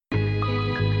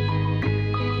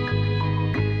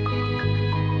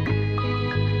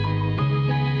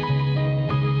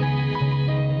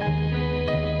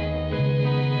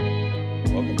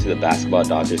the Basketball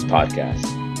Doctors Podcast.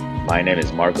 My name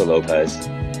is Marco Lopez.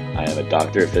 I am a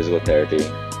doctor of physical therapy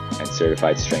and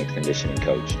certified strength conditioning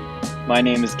coach. My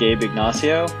name is Gabe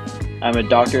Ignacio. I'm a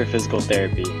doctor of physical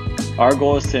therapy. Our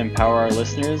goal is to empower our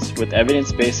listeners with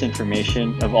evidence-based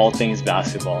information of all things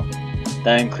basketball.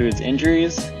 That includes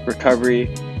injuries,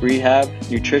 recovery, rehab,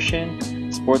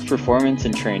 nutrition, sports performance,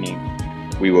 and training.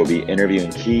 We will be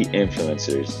interviewing key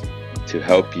influencers to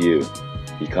help you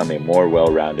become a more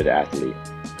well-rounded athlete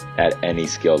at any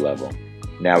skill level.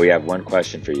 Now we have one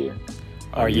question for you.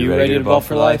 Are you ready to ball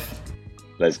for life?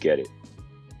 Let's get it.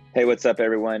 Hey, what's up,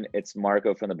 everyone? It's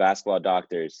Marco from the Basketball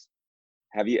Doctors.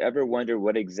 Have you ever wondered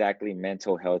what exactly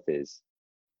mental health is?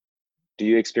 Do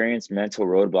you experience mental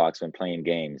roadblocks when playing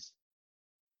games?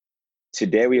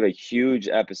 Today, we have a huge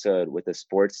episode with the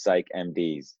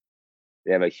SportsPsychMDs.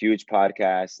 They have a huge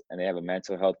podcast and they have a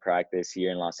mental health practice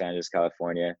here in Los Angeles,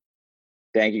 California.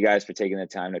 Thank you guys for taking the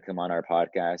time to come on our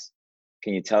podcast.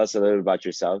 Can you tell us a little bit about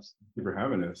yourselves? Thank you for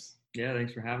having us. Yeah,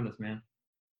 thanks for having us, man.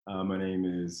 My name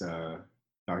is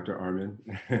Dr. Armin.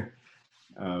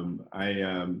 I'm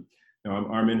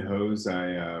Armin Hose.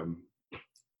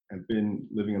 I've been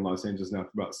living in Los Angeles now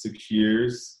for about 6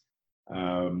 years.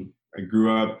 I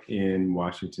grew up in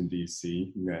Washington,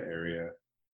 D.C., in that area,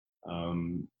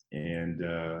 and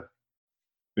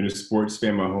been a sports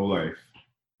fan my whole life.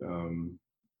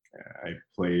 I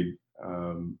played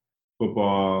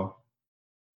football,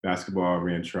 basketball,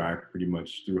 ran track pretty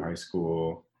much through high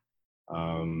school.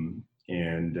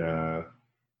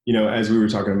 As we were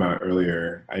talking about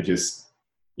earlier, I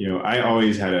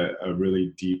always had a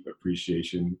really deep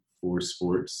appreciation for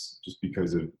sports just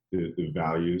because of the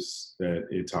values that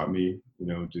it taught me,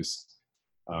 the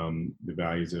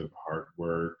values of hard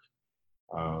work,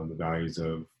 the values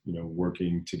of,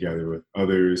 working together with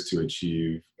others to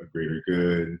achieve a greater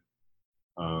good,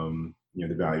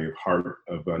 the value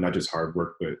of not just hard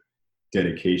work, but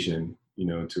dedication,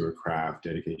 to a craft,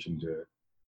 dedication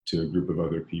to a group of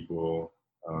other people,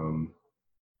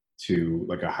 to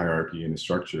like a hierarchy and a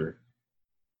structure.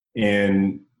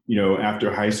 And,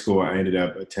 after high school, I ended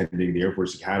up attending the Air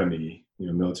Force Academy,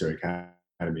 military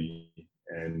academy.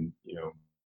 And,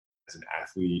 as an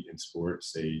athlete in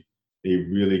sports, they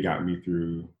really got me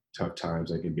through tough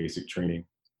times, like in basic training,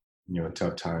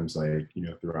 tough times, like,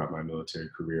 throughout my military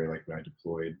career, like when I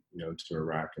deployed, to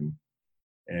Iraq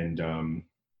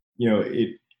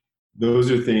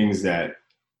those are things that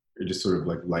are just sort of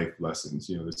like life lessons,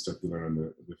 the stuff you learn on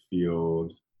the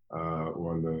field,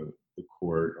 or on the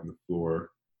court, on the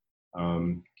floor.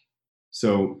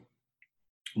 So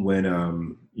when,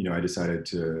 I decided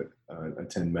to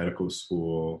attend medical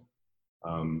school,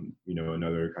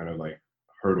 another kind of like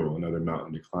hurdle, another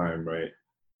mountain to climb, right?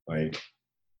 Like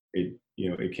it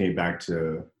came back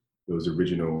to those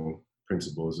original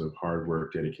principles of hard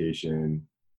work, dedication,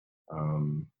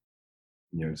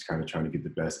 just kind of trying to get the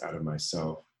best out of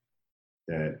myself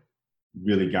that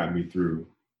really got me through.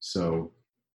 So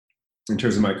in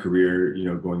terms of my career,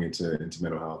 going into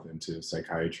mental health, into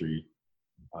psychiatry,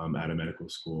 out of medical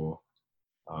school,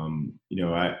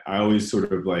 I always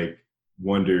sort of like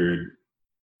wondered,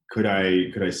 could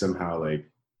I somehow like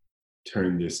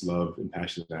turn this love and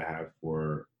passion that I have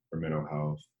for mental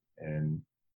health and,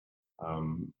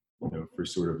 for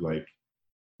sort of like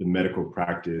the medical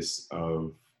practice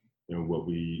of, what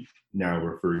we now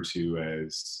refer to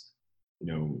as,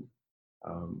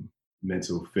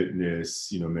 mental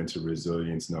fitness, mental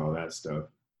resilience and all that stuff.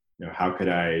 How could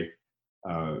I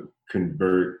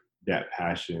convert that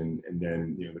passion and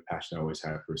then, the passion I always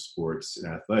had for sports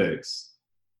and athletics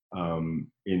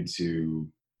into,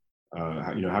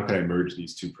 how could I merge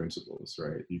these two principles,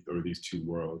 right? These two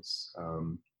worlds,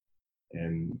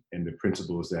 and the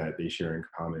principles that they share in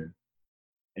common.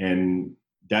 And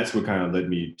that's what kind of led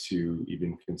me to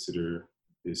even consider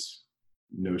this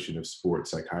notion of sports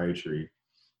psychiatry.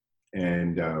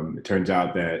 And it turns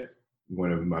out that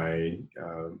one of my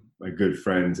good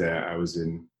friends that I was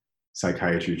in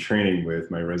psychiatry training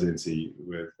with, my residency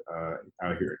with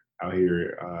out here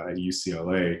at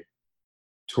UCLA,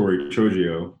 Tori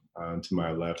Troggio, to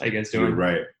my left. How you guys to your doing?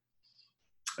 right.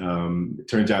 It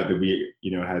turns out that we,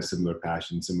 had similar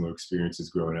passions, similar experiences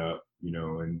growing up,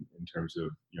 in terms of,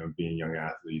 being young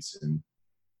athletes and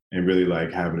really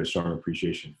like having a strong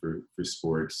appreciation for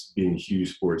sports, being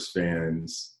huge sports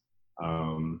fans,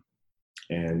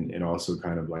 and also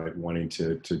kind of like wanting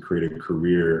to create a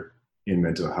career in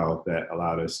mental health that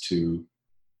allowed us to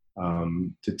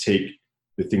take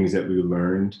the things that we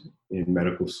learned in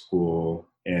medical school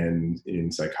and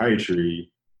in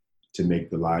psychiatry to make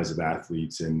the lives of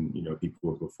athletes and,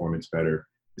 people with performance better.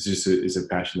 It's a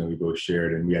passion that we both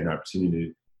shared, and we had an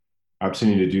opportunity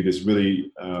opportunity to do this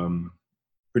really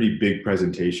pretty big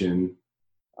presentation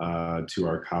to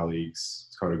our colleagues.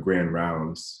 It's called a Grand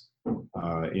Rounds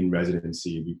in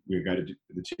residency. We got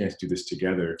the chance to do this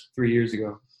together 3 years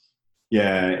ago.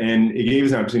 Yeah, and it gave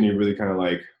us an opportunity to really kind of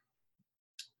like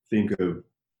think of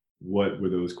what were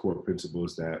those core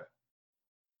principles that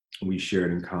we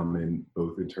shared in common,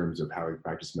 both in terms of how we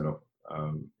practice mental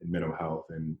health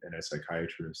and as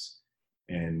psychiatrists,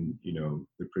 and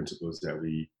the principles that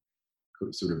we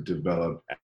could sort of develop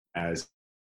as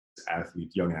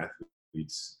athletes, young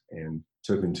athletes, and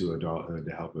took into adulthood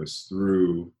to help us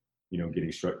through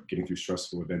getting through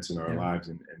stressful events in our lives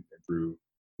and through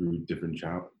different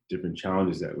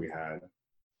challenges that we had.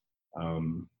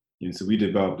 And so we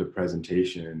developed a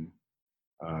presentation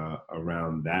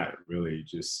around that, really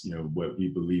just what we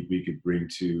believe we could bring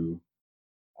to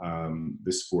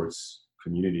the sports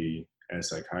community as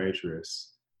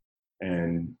psychiatrists.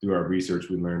 And through our research,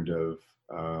 we learned of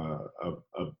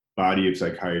a body of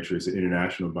psychiatrists, an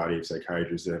international body of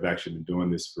psychiatrists that have actually been doing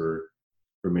this for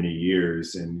many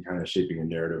years and kind of shaping a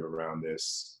narrative around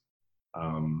this.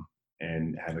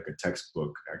 And had like a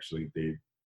textbook actually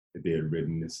that they had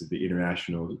written. This is the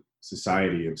International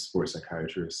Society of Sports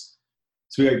Psychiatrists.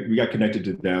 So we got connected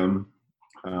to them,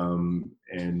 and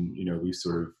we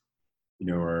sort of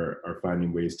are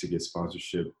finding ways to get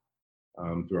sponsorship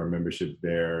through our membership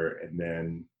there. And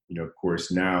then of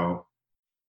course now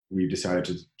we've decided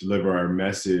to deliver our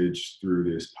message through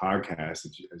this podcast,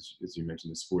 as you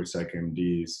mentioned, the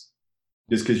SportsPsychMDs,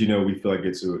 just because we feel like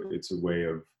it's a way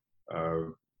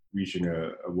of reaching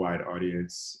a wide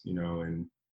audience, and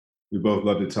we both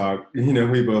love to talk,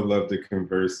 we both love to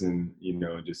converse and,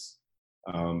 just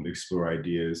explore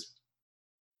ideas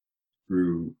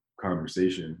through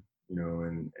conversation,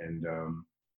 and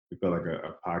we felt like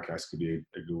a podcast could be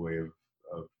a good way of,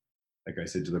 like I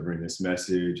said, delivering this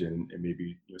message and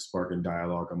maybe sparking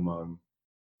dialogue among,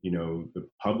 the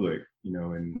public,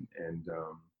 and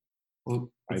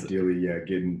Well, ideally,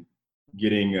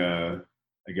 getting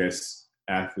I guess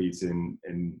athletes and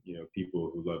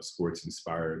people who love sports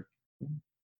inspired.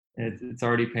 it's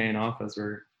already paying off as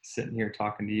we're sitting here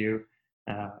talking to you.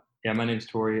 My name's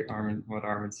Tori. What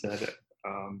Armin said.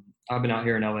 I've been out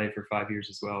here in LA for 5 years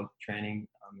as well, training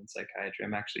in psychiatry.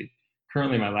 I'm actually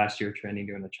currently my last year of training,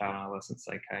 doing the child and adolescent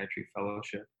psychiatry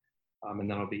fellowship, and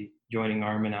then I'll be joining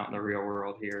Armin out in the real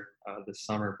world here this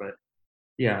summer. But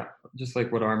yeah, just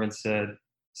like what Armin said,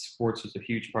 sports was a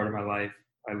huge part of my life.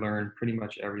 I learned pretty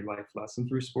much every life lesson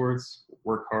through sports.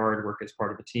 Work hard, work as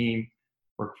part of a team,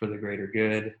 work for the greater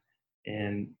good.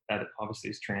 And that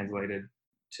obviously is translated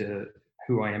to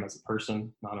who I am as a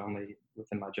person, not only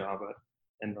within my job, but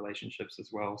in relationships as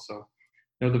well. So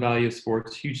know the value of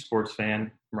sports, huge sports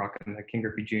fan. I'm rocking the King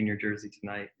Griffey Jr. jersey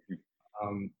tonight.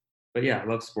 But yeah, I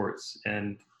love sports.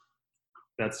 And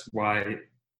that's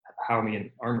how me and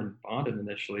Armin bonded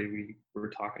initially. We were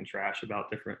talking trash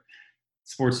about different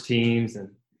sports teams, and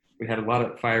we had a lot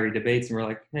of fiery debates, and we're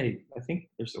like, hey, I think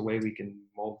there's a way we can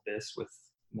mold this with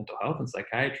mental health and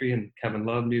psychiatry. And Kevin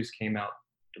Love news came out,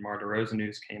 DeMar DeRozan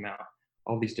news came out,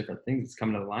 all these different things that's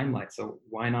coming to the limelight. So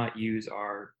why not use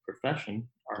our profession,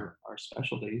 our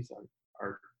specialties,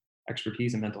 our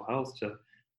expertise in mental health to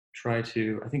try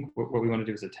to, I think what we want to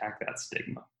do is attack that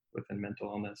stigma within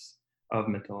mental illness.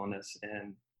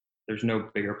 And there's no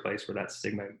bigger place where that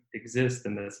stigma exists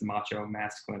than this macho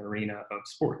masculine arena of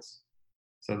sports.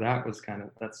 So that was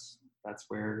that's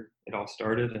where it all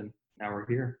started, and now we're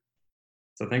here.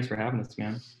 So thanks for having us,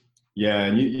 man. Yeah,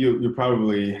 and you'll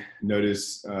probably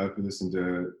notice if you listen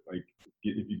to, like,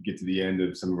 if you get to the end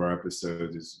of some of our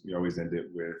episodes, is we always end it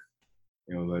with,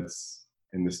 let's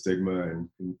end the stigma and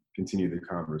continue the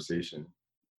conversation.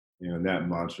 And that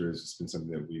mantra has just been something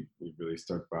that we've really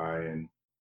stuck by, and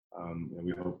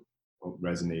we hope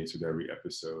resonates with every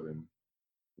episode. And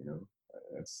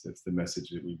that's the message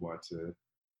that we want to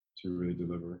really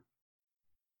deliver.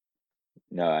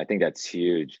 No, I think that's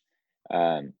huge.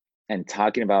 And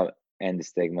talking about end the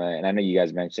stigma, and I know you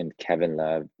guys mentioned Kevin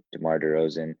Love, DeMar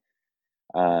DeRozan.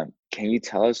 Can you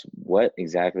tell us what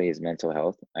exactly is mental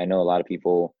health? I know a lot of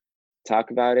people talk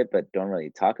about it, but don't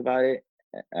really talk about it.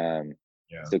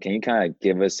 So can you kind of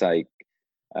give us, like,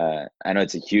 I know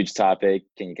it's a huge topic.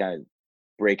 Can you kind of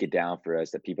break it down for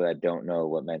us, the people that don't know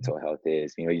what mental health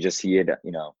is? You just see it,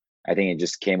 I think it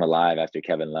just came alive after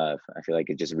Kevin Love. I feel like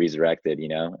it just resurrected,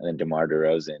 and then DeMar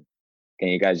DeRozan. Can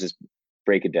you guys just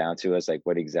break it down to us, like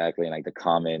what exactly, like the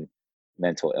common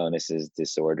mental illnesses,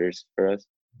 disorders for us?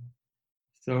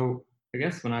 So I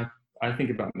guess when I think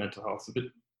about mental health, so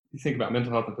you think about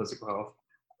mental health and physical health.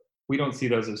 we don't see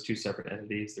those as two separate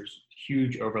entities. There's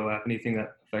huge overlap. Anything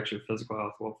that affects your physical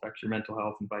health will affect your mental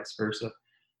health and vice versa.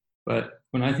 But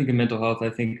when I think of mental health, I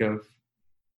think of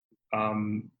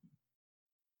um,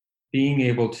 being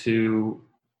able to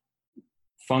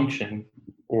function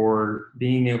or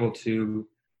being able to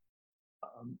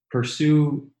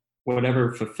pursue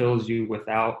whatever fulfills you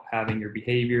without having your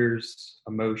behaviors,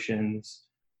 emotions,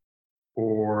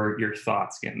 or your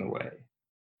thoughts get in the way,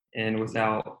 and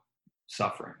without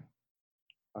suffering,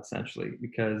 essentially,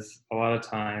 because a lot of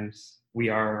times we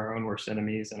are our own worst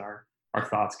enemies, and our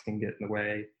thoughts can get in the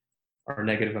way, our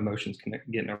negative emotions can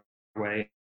get in our way,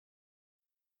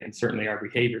 and certainly our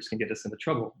behaviors can get us into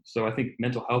trouble. So I think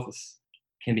mental health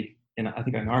can be, and I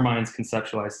think in our minds,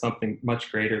 conceptualize something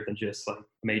much greater than just like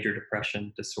major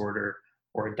depression disorder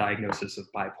or a diagnosis of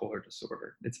bipolar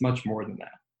disorder. It's much more than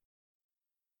that.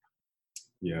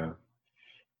 Yeah.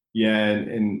 Yeah.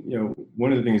 And you know,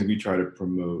 one of the things we try to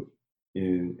promote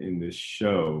in this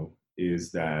show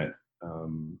is that,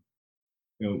 you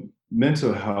know,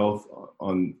 mental health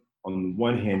on the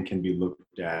one hand can be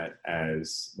looked at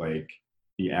as like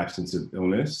the absence of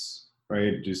illness,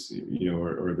 right? Just, you know,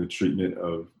 or the treatment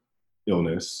of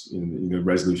illness, in the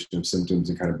resolution of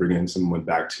symptoms, and kind of bringing someone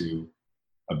back to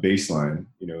a baseline,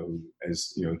 you know,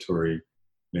 as, you know, Tori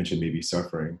mentioned, maybe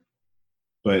suffering.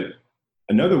 But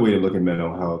another way to look at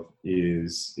mental health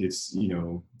is it's, you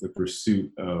know, the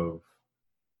pursuit of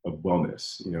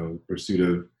wellness, you know,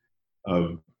 pursuit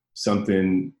of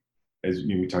something, as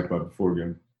we talked about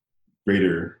before,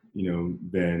 greater, you know,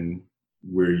 than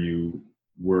where you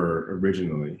were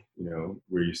originally, you know,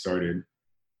 where you started.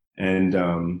 And,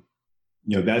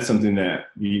 you know, that's something that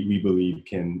we believe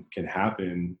can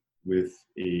happen with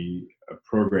a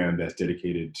program that's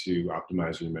dedicated to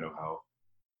optimizing your mental health,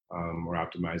 or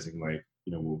optimizing, like,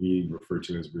 you know, what we refer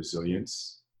to as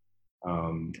resilience.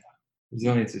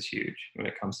 Resilience is huge when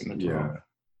it comes to mental health.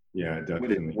 Yeah,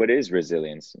 definitely. What is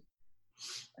resilience?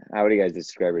 How would you guys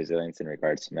describe resilience in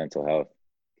regards to mental health?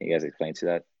 Can you guys explain to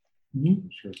that? Mm-hmm.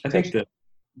 Sure. I think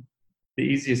the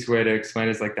easiest way to explain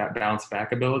is like that bounce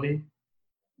back ability.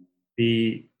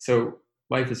 So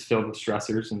life is filled with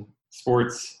stressors, and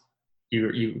sports,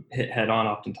 you hit head on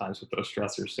oftentimes with those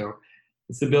stressors. So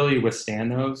it's the ability to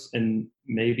withstand those, and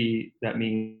maybe that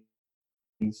means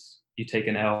you take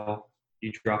an L,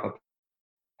 you drop a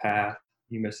pass,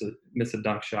 you miss a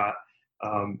dunk shot,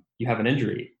 you have an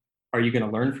injury. Are you going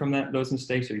to learn from those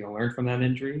mistakes? Are you going to learn from that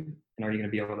injury? And are you going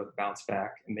to be able to bounce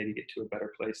back and maybe get to a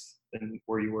better place than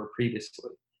where you were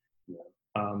previously?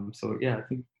 So yeah, I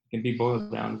think it can be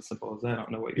boiled down as simple as that. I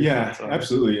don't know what your thoughts are.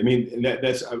 Absolutely. I mean,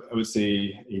 that's, I would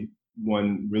say,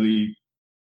 one really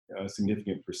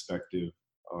significant perspective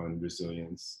on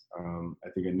resilience. I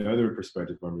think another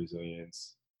perspective on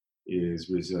resilience is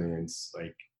resilience,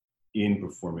 like, in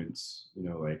performance, you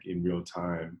know, like in real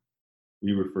time.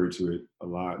 We refer to it a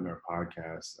lot in our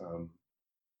podcast.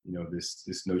 You know,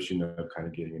 this notion of kind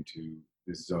of getting into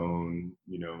this zone,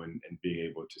 you know, and being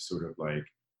able to sort of like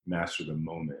master the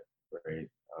moment, right,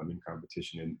 in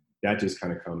competition. And that just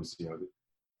kind of comes, you know,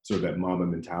 sort of that Mamba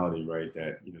mentality, right?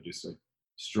 That, you know, just like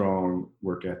strong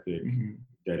work ethic,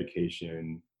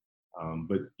 dedication,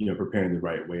 but, you know, preparing the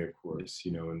right way, of course,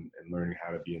 you know, and learning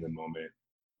how to be in the moment,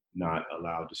 not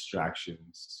allow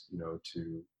distractions, you know,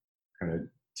 to kind of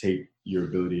take your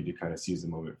ability to kind of seize the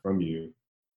moment from you.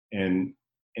 And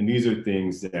these are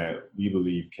things that we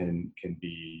believe can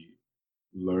be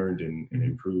learned and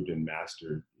improved and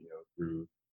mastered, you know, through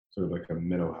sort of like a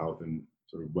mental health and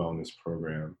sort of wellness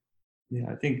program. Yeah,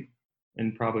 I think,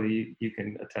 and probably you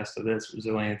can attest to this,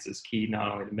 resilience is key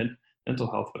not only to mental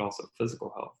health, but also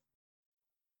physical health.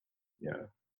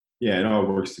 Yeah, it all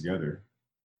works together.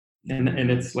 And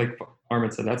it's like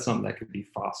Armin said, that's something that could be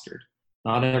fostered.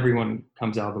 Not everyone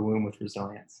comes out of the womb with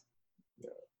resilience.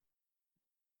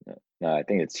 No, I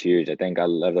think it's huge. I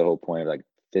love the whole point of like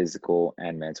physical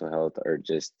and mental health are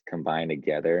just combined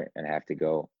together and have to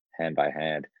go hand by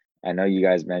hand. I know you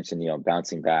guys mentioned, you know,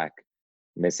 bouncing back,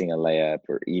 missing a layup,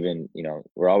 or even, you know,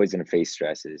 we're always going to face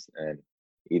stresses, and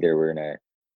either we're going to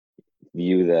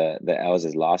view the L's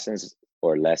as losses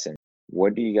or lessons.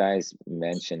 What do you guys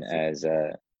mention as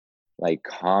like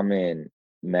common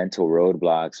mental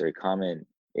roadblocks or common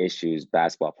issues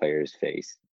basketball players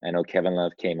face? I know Kevin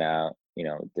Love came out, you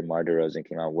know, DeMar DeRozan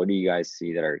came out. What do you guys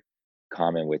see that are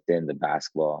common within the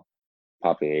basketball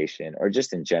population, or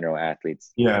just in general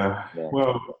athletes? Yeah.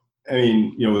 Well, I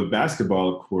mean, you know, with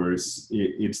basketball, of course,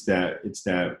 it's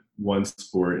that one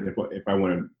sport. And if I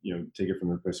want to, you know, take it from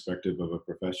the perspective of a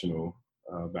professional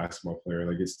basketball player,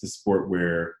 like, it's the sport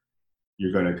where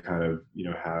you're going to kind of, you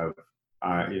know, have,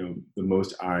 you know, the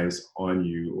most eyes on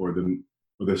you, or the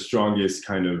the strongest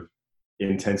kind of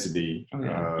intensity Oh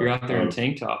yeah, you're out there in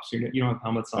tank tops. You don't have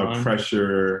helmets on. Of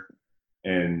pressure,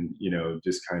 and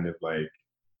just kind of like,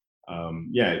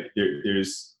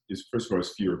 there's first of all,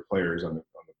 there's fewer players on the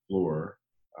floor,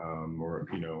 or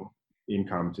in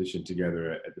competition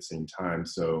together at the same time.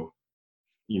 So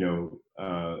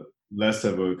less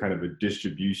of a kind of a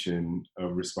distribution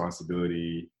of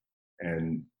responsibility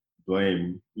and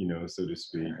blame, so to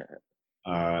speak.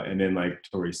 And then, like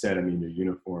Tori said, I mean, your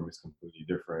uniform is completely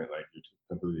different. Like, you're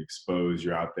completely exposed.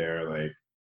 You're out there, like,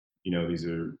 these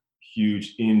are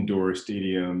huge indoor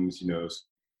stadiums, so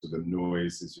the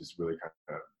noise is just really kind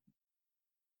of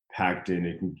packed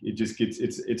in. It just gets,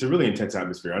 it's a really intense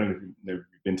atmosphere. I don't know if you've never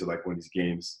been to like one of these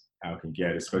games, how it can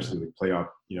get, especially the playoff,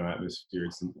 atmosphere.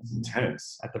 It's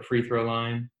intense. At the free throw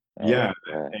line. Yeah.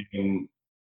 And,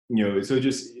 so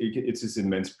it's just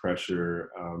immense pressure,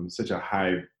 such a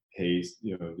high pace,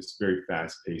 just very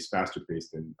fast pace, faster pace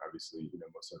than obviously,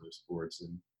 most other sports.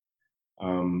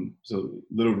 And so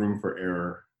little room for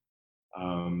error.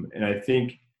 And I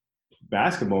think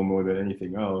basketball, more than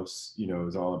anything else,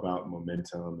 is all about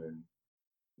momentum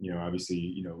and,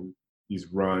 obviously, these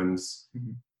runs.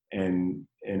 Mm-hmm. And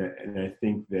I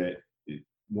think that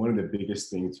one of the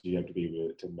biggest things you have to be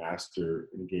able to master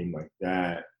in a game like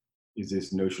that is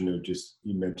this notion of just,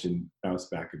 you mentioned bounce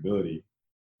back ability,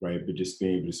 right? But just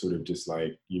being able to sort of just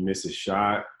like, you miss a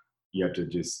shot, you have to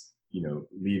just,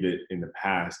 leave it in the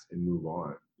past and move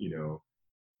on,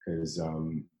 because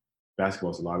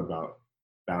basketball is a lot about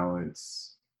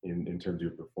balance in terms of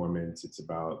your performance. It's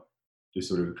about just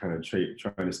sort of kind of trying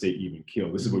to stay even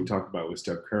keel. This is what we talked about with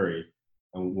Steph Curry.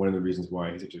 And one of the reasons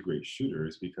why he's such a great shooter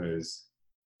is because,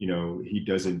 he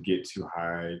doesn't get too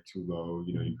high, too low.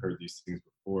 You've heard these things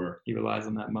before. He relies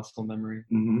on that muscle memory.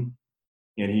 Mm-hmm.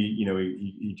 And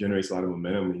he generates a lot of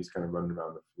momentum, and he's kind of running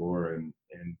around the floor, and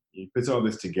he puts all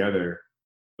this together.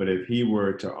 But if he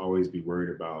were to always be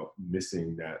worried about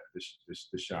missing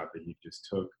the shot that he just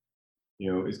took,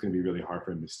 it's going to be really hard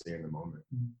for him to stay in the moment.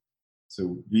 Mm-hmm.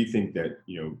 So we think that,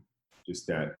 just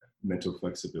that mental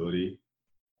flexibility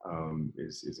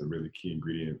is a really key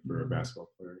ingredient for a basketball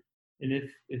player. And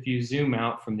if you zoom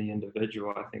out from the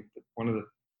individual, I think that one of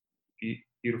the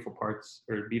beautiful parts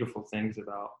or beautiful things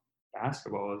about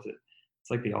basketball is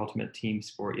it's like the ultimate team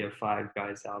sport. You have 5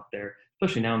 guys out there,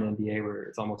 especially now in the NBA where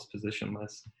it's almost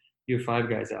positionless. You have 5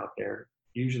 guys out there,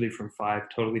 usually from 5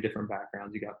 totally different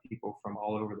backgrounds. You got people from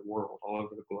all over the world, all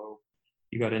over the globe.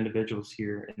 You got individuals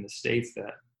here in the States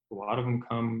that a lot of them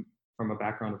come from a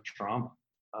background of trauma.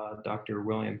 Dr.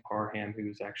 William Parham,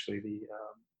 who's actually the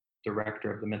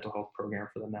director of the mental health program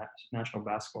for the National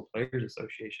Basketball Players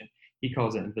Association, he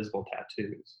calls it invisible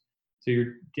tattoos. So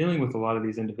you're dealing with a lot of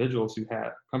these individuals who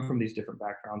come from these different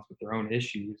backgrounds with their own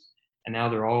issues, and now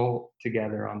they're all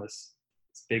together on this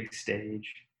big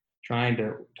stage trying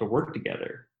to work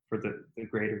together for the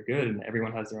greater good, and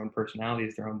everyone has their own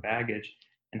personalities, their own baggage,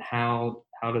 and how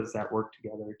does that work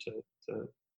together to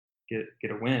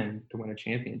get a win, to win a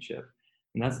championship?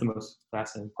 And that's the most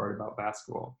fascinating part about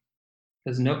basketball,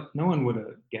 because no one would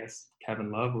have guessed Kevin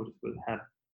Love would have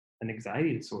an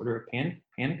anxiety disorder, a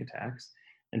panic attacks,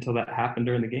 until that happened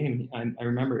during the game. I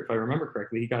remember, if I remember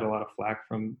correctly, he got a lot of flack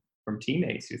from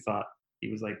teammates who thought he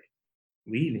was like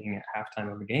leaving at halftime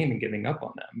of the game and giving up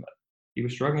on them, but he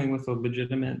was struggling with a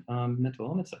legitimate mental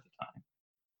illness at the time.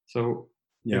 So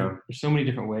there's so many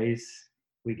different ways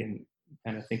we can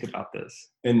kind of think about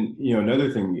this. And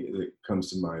another thing that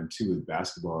comes to mind too with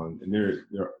basketball, and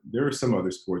there are some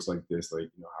other sports like this, like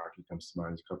hockey comes to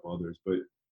mind, a couple others, but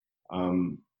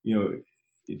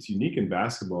it's unique in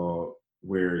basketball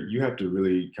where you have to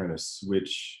really kind of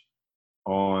switch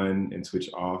on and switch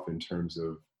off in terms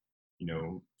of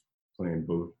playing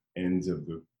both ends of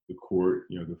the court,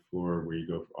 the floor, where you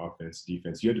go for offense,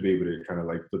 defense. You have to be able to kind of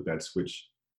like flip that switch,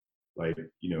 like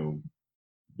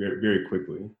very, very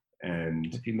quickly.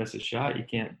 And if you miss a shot, you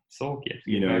can't sulk.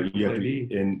 You have to,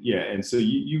 and so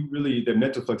you really, the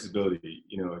mental flexibility,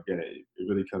 again, it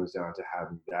really comes down to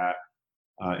having that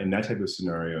in that type of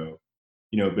scenario,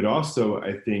 but also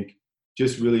I think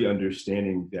just really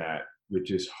understanding that with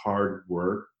just hard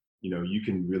work, you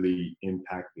can really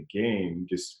impact the game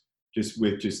just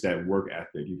with just that work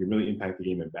ethic. You can really impact the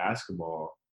game in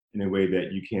basketball in a way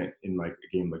that you can't in like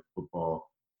a game like football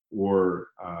or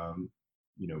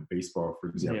baseball, for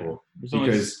example,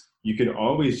 because you can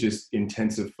always just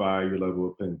intensify your level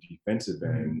of playing defensive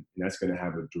end, and that's going to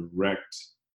have a direct,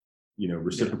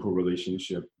 reciprocal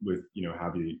relationship with,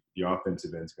 how the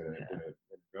offensive end is going to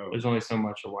go. There's only so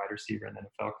much a wide receiver in the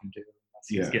NFL can do unless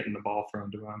he's getting the ball thrown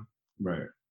to him. Right.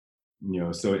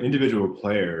 So an individual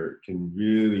player can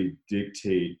really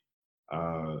dictate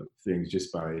things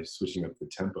just by switching up the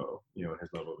tempo, his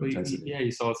level of Well, intensity. yeah,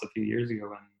 you saw us a few years ago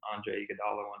when Andre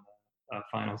Iguodala won the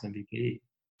Finals MVP.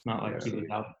 It's not like he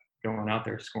was going out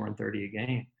there scoring 30 a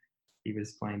game. He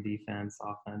was playing defense,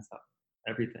 offense,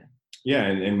 everything. Yeah,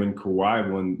 and when Kawhi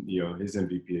won, his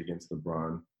MVP against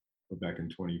LeBron back in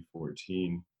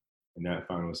 2014 in that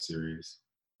final series,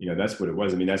 that's what it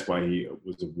was. I mean, that's why he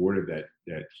was awarded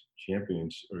that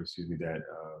championship, or excuse me, that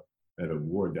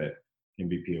award, that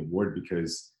MVP award,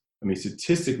 because I mean,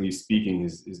 statistically speaking,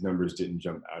 his numbers didn't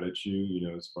jump out at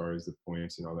you, as far as the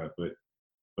points and all that. But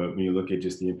when you look at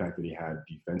just the impact that he had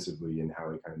defensively and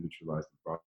how he kind of neutralized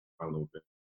LeBron a little bit,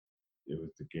 it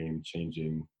was the game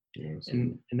changing.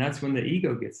 And that's when the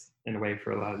ego gets in the way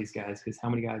for a lot of these guys, because how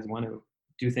many guys want to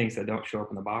do things that don't show up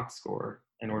in the box score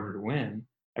in order to win?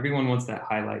 Everyone wants that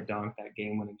highlight dunk, that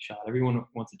game-winning shot. Everyone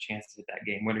wants a chance to hit that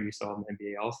game winner. You saw in the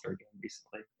NBA All-Star game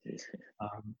recently,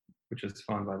 which was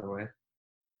fun, by the way.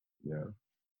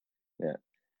 Yeah.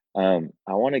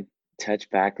 I want to touch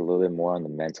back a little bit more on the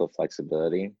mental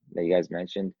flexibility that you guys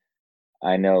mentioned.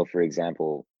 I know, for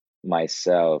example,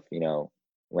 myself,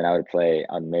 when I would play,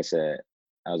 I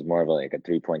was more of a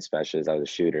 3-point specialist. I was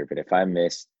a shooter, but if I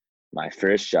missed my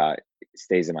first shot, it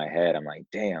stays in my head. I'm like,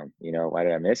 damn, why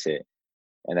did I miss it?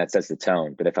 And that sets the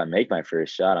tone. But if I make my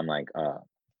first shot, I'm like,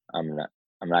 I'm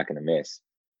not going to miss.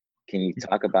 Can you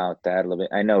talk about that a little bit?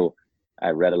 I know I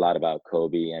read a lot about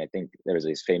Kobe, and I think there was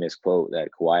this famous quote that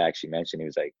Kawhi actually mentioned. He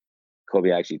was like, Kobe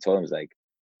actually told him, was like,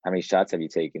 how many shots have you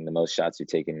taken? The most shots you've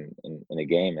taken in a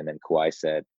game. And then Kawhi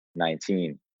said 19.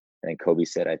 And then Kobe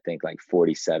said, I think like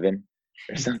 47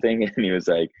 or something. And he was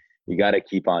like, you got to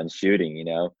keep on shooting,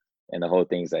 and the whole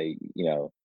thing's like,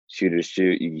 shooters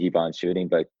shoot, you keep on shooting.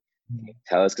 But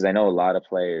tell us, because I know a lot of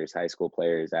players, high school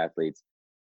players, athletes,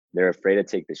 they're afraid to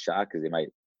take the shot because they might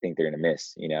think they're going to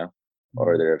miss,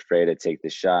 or they're afraid to take the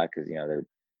shot because,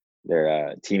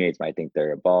 their teammates might think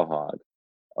they're a ball hog,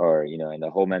 or, and the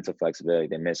whole mental flexibility,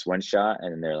 they miss one shot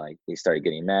and then they start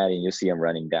getting mad, and you'll see them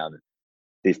running down.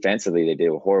 Defensively, they did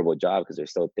a horrible job because they're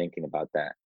still thinking about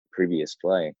that previous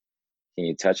play. Can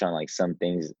you touch on some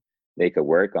things they could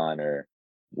work on, or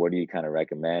what do you kind of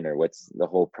recommend, or what's the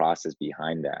whole process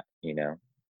behind that?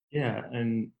 Yeah,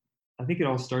 and I think it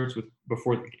all starts with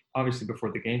before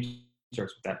the game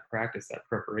starts, with that practice, that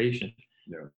preparation.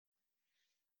 Yeah.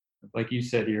 Like you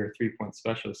said, you're a 3-point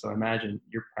specialist, so I imagine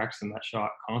you're practicing that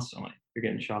shot constantly. You're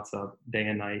getting shots up day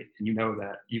and night, and you know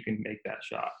that you can make that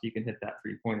shot. You can hit that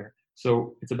 3-pointer.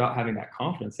 So it's about having that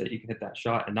confidence that you can hit that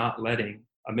shot and not letting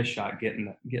a missed shot get in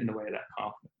the way of that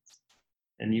confidence.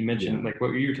 And you mentioned like what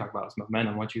you were talking about is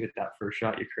momentum. Once you hit that first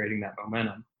shot, you're creating that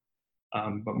momentum.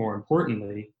 But more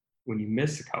importantly, when you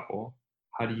miss a couple,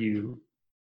 how do you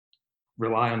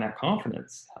rely on that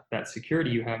confidence, that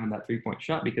security you have in that 3-point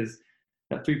shot? Because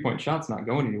that 3-point shot's not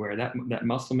going anywhere. That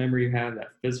muscle memory you have,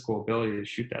 that physical ability to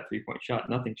shoot that 3-point shot,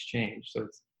 nothing's changed. So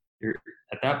you're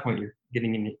at that point, you're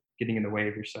getting in the way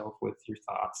of yourself with your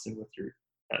thoughts, and with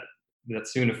that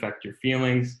soon affect your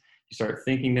feelings. You start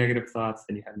thinking negative thoughts,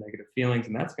 then you have negative feelings,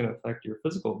 and that's going to affect your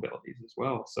physical abilities as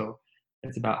well. So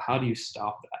it's about how do you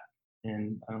stop that?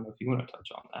 And I don't know if you want to touch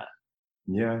on that.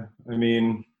 Yeah, I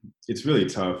mean, it's really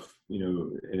tough,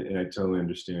 and I totally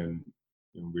understand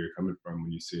where you're coming from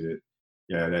when you say that.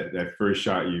 Yeah, that first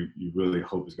shot you really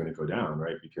hope is going to go down,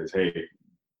 right? Because hey,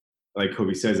 like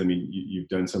Kobe says, I mean, you've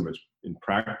done so much in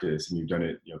practice, and you've done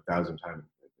it 1,000 times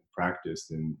in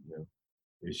practice, and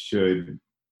it should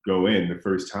go in the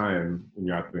first time when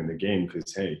you're out there in the game,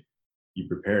 because hey, you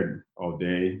prepared all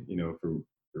day,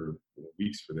 for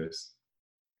weeks for this,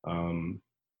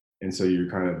 and so you're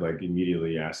kind of like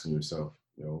immediately asking yourself,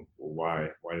 well, why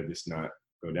did this not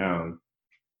go down?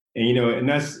 And and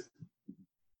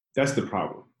that's the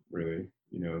problem, really.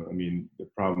 I mean, the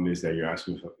problem is that you're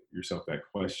asking yourself that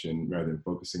question rather than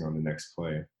focusing on the next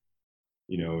play.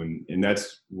 And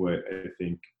that's what I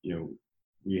think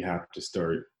we have to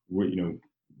start.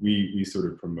 We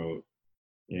sort of promote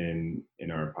in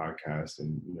our podcast,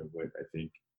 and what I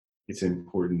think it's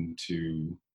important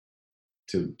to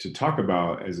talk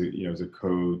about as a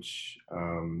coach,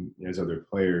 as other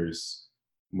players,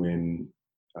 when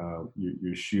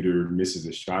your shooter misses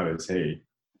a shot, is hey,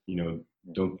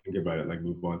 don't think about it, like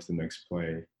move on to the next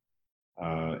play.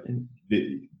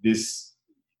 This,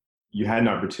 you had an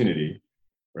opportunity,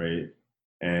 right?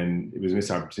 And it was a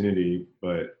missed opportunity,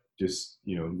 but just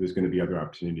there's going to be other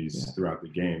opportunities throughout the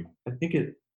game. I think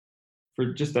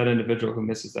for just that individual who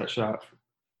misses that shot,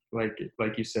 like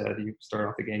you said, you start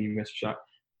off the game, you miss a shot.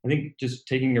 I think just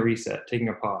taking a reset, taking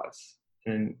a pause,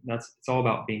 and it's all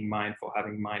about being mindful,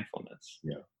 having mindfulness.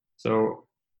 Yeah. So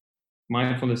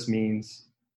mindfulness means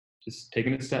just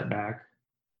taking a step back,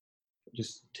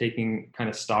 just taking kind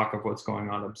of stock of what's going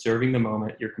on, observing the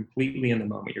moment. You're completely in the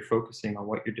moment. You're focusing on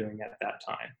what you're doing at that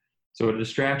time. So it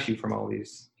distracts you from all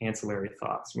these ancillary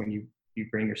thoughts when you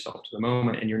bring yourself to the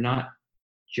moment, and you're not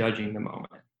judging the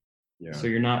moment. Yeah. So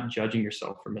you're not judging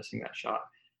yourself for missing that shot.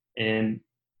 And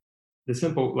the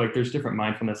simple, like, there's different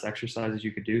mindfulness exercises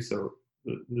you could do. So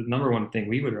the number one thing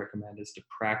we would recommend is to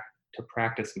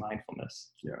practice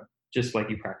mindfulness. Yeah. Just like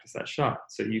you practice that shot,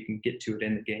 so you can get to it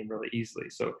in the game really easily.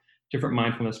 So different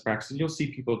mindfulness practices. You'll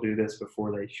see people do this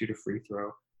before they shoot a free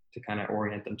throw to kind of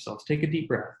orient themselves. Take a deep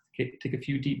breath. Take a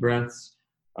few deep breaths.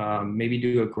 Maybe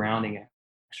do a grounding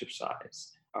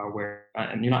exercise where,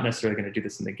 and you're not necessarily going to do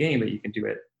this in the game, but you can do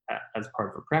it as part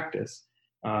of a practice.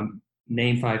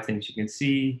 Name 5 things you can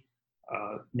see.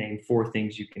 Name 4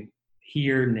 things you can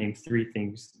hear. Name 3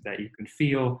 things that you can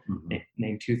feel. Mm-hmm.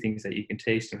 Name 2 things that you can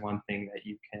taste, and 1 thing that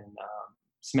you can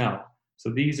smell. So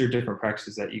these are different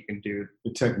practices that you can do.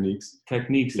 The techniques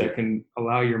That can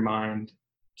allow your mind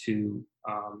to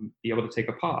be able to take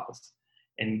a pause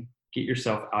and get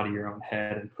yourself out of your own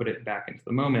head and put it back into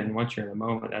the moment. And once you're in the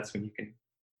moment, that's when you can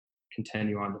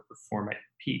continue on to perform at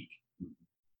peak.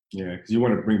 Yeah, because you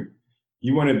want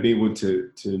to be able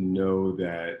to know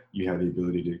that you have the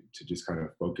ability to just kind of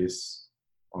focus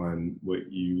on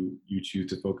what you choose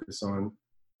to focus on.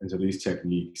 And so these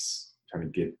techniques kind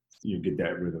of get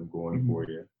that rhythm going Mm-hmm. for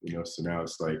you, so now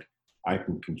it's like I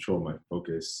can control my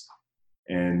focus.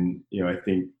 And, I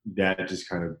think that just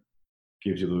kind of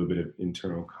gives you a little bit of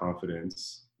internal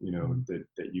confidence,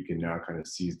 that you can now kind of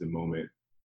seize the moment,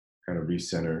 kind of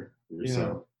recenter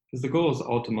yourself. Yeah, because the goal is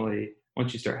ultimately,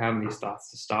 once you start having these thoughts,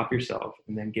 to stop yourself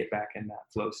and then get back in that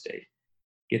flow state,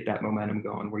 get that momentum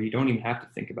going where you don't even have to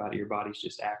think about it. Your body's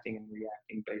just acting and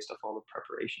reacting based off all the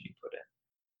preparation you put in.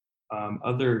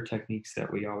 Other techniques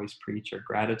that we always preach are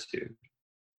gratitude,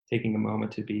 taking a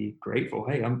moment to be grateful.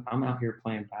 Hey, I'm out here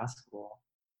playing basketball.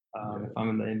 If I'm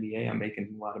in the NBA, I'm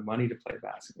making a lot of money to play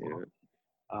basketball.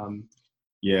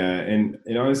 And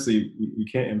honestly, we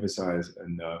can't emphasize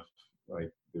enough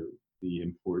like the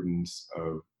importance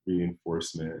of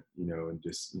reinforcement, and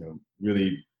just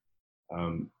really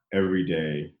every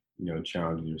day,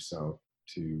 challenging yourself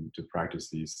to practice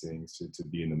these things, to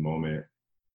be in the moment,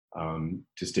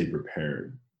 to stay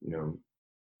prepared,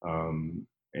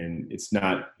 and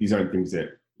these aren't things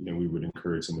that we would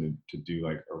encourage someone to do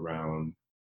like around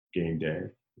game day,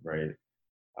 right?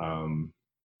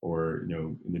 Or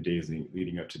in the days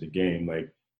leading up to the game.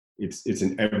 Like it's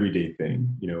an everyday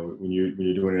thing. When you're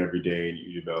doing it every day and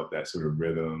you develop that sort of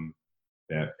rhythm,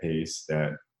 that pace,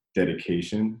 that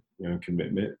dedication, and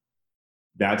commitment,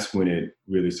 that's when it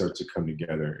really starts to come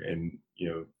together. And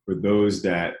for those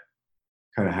that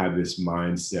kind of have this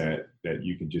mindset that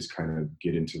you can just kind of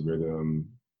get into rhythm,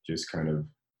 just kind of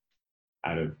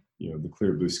out of the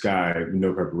clear blue sky, with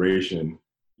no preparation,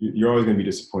 you're always going to be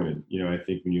disappointed. I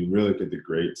think when you really look at the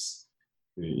greats,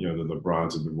 the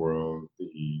LeBrons of the world,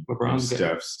 the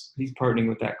Stephs. He's partnering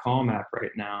with that Calm app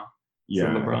right now.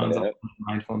 Yeah, so LeBron's on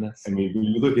mindfulness. I mean, when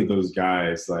you look at those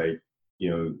guys, like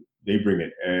they bring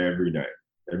it every night.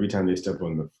 Every time they step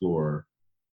on the floor,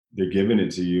 they're giving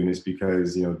it to you, and it's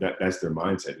because that's their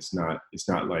mindset. It's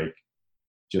not like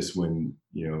just when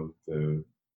the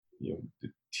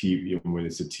TV, when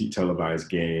it's a televised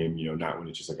game, not when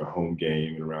it's just like a home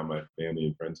game and around my family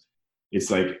and friends. It's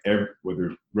like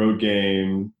whether road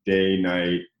game, day,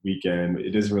 night, weekend,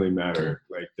 it doesn't really matter.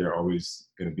 Like they're always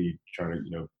going to be trying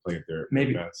to play at their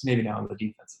best. Maybe not on the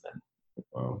defensive end.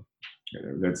 Well,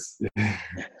 that's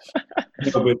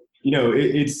but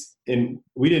it's, and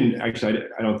we didn't actually.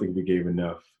 I don't think we gave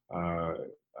enough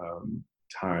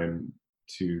time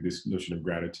to this notion of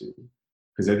gratitude,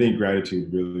 because I think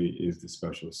gratitude really is the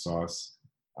special sauce.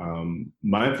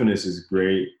 Mindfulness is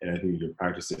great, and I think you can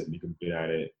practice it and you can be at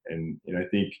it, and I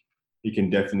think it can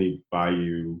definitely buy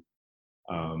you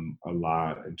a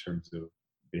lot in terms of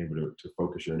being able to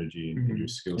focus your energy and your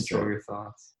skill set. Control your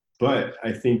thoughts. But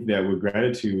I think that what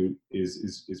gratitude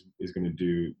is going to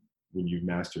do when you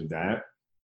master that,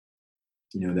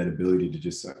 that ability to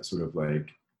just sort of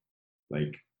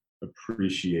like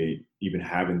appreciate even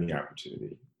having the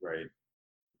opportunity, right?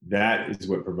 That is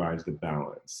what provides the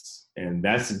balance. And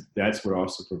that's what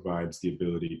also provides the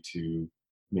ability to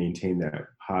maintain that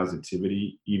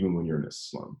positivity even when you're in a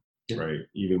slump, right?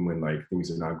 Even when like things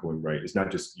are not going right. It's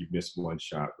not just you missed one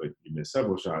shot, but you missed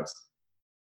several shots.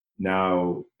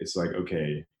 Now it's like,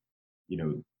 okay,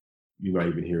 you might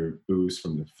even hear boos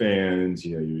from the fans,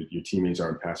 your teammates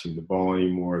aren't passing the ball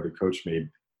anymore. The coach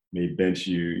may bench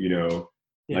you,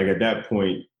 like at that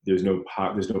point, there's no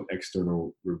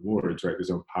external rewards, right? There's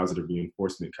no positive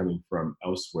reinforcement coming from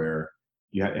elsewhere.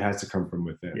 It has to come from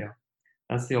within. Yeah,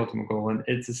 that's the ultimate goal, and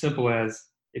it's as simple as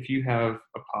if you have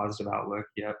a positive outlook,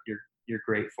 yep, you're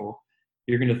grateful.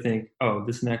 You're going to think, oh,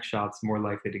 this next shot's more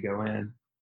likely to go in.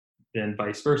 Then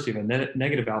vice versa, you have a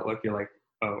negative outlook, you're like,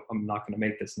 oh, I'm not going to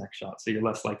make this next shot, so you're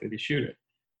less likely to shoot it.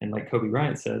 And like Kobe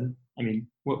Bryant said, I mean,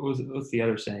 what's the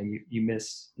other saying? You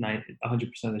miss 100%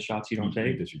 of the shots you don't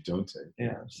take. That you don't take.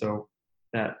 Yeah. So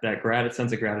that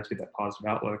sense of gratitude, that positive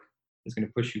outlook, is going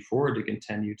to push you forward to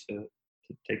continue to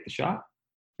take the shot.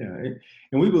 Yeah,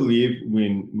 and we believe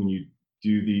when you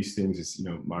do these things, it's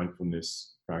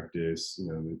mindfulness practice,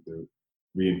 the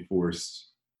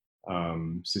reinforced,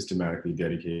 systematically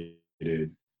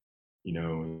dedicated,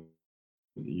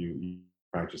 you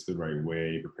practice the right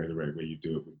way, prepare the right way, you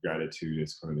do it with gratitude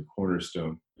as kind of the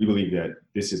cornerstone. We believe that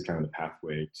this is kind of the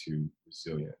pathway to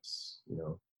resilience,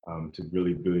 to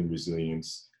really building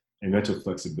resilience. And mental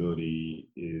flexibility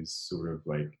is sort of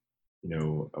like,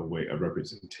 a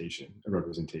representation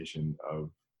of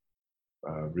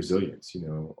resilience,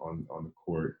 on the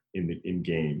court, in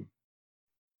game.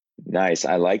 Nice.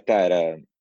 I like that,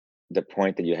 the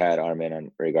point that you had, Armin,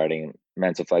 on regarding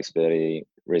mental flexibility,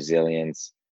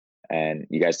 resilience, and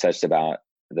you guys touched about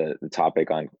the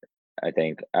topic on, I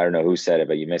think, I don't know who said it,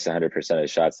 but you miss 100% of the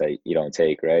shots that you don't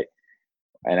take, right?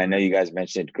 And I know you guys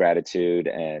mentioned gratitude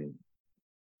and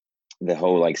the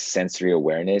whole like sensory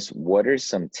awareness. What are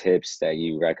some tips that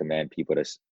you recommend people to,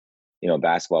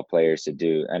 basketball players to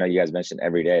do? I know you guys mentioned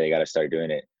every day they got to start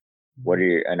doing it.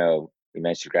 I know you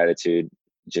mentioned gratitude,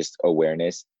 just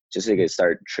awareness, just so they can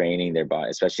start training their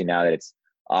body, especially now that it's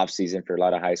off season for a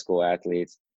lot of high school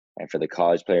athletes and for the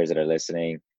college players that are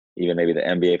listening, even maybe the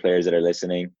NBA players that are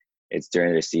listening, it's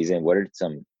during their season. What are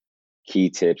some key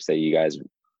tips that you guys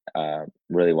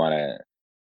really want to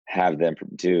have them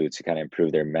do to kind of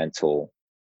improve their mental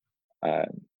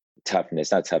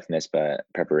toughness, not toughness, but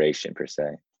preparation per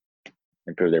se,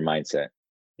 improve their mindset?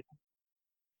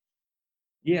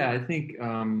 Yeah, I think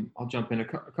I'll jump in. A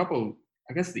couple,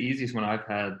 I guess the easiest one I've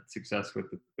had success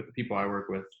with the people I work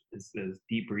with is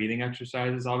deep breathing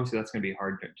exercises. Obviously, that's going to be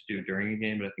hard to do during a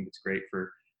game, but I think it's great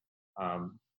for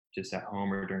just at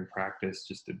home or during practice,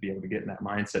 just to be able to get in that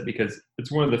mindset, because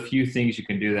it's one of the few things you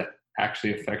can do that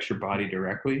actually affects your body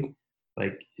directly.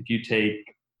 Like if you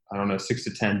take, I don't know, 6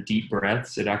 to 10 deep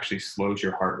breaths, it actually slows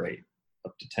your heart rate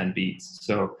up to 10 beats.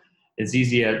 So it's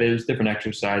easy. There's different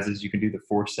exercises. You can do the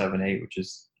 4-7-8, which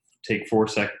is take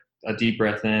a deep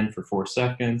breath in for 4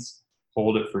 seconds,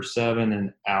 hold it for 7,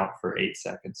 and out for 8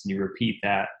 seconds. And you repeat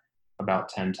that about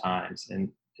 10 times. And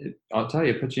I'll tell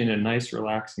you, it puts you in a nice,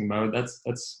 relaxing mode. That's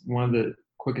one of the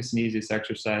quickest and easiest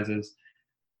exercises.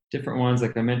 Different ones,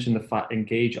 like I mentioned,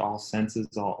 engage all senses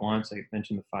all at once. I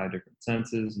mentioned the 5 different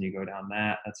senses, and you go down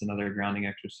that. That's another grounding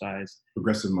exercise.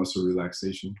 Progressive muscle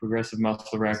relaxation,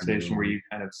 where you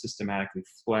kind of systematically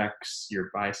flex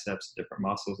your biceps, different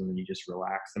muscles, and then you just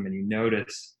relax them. And you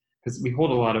notice, because we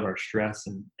hold a lot of our stress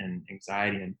and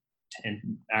anxiety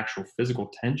and actual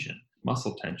physical tension,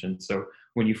 muscle tension. So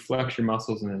when you flex your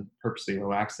muscles and then purposely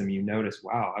relax them, you notice,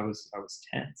 wow, I was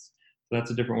tense. So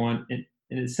that's a different one. And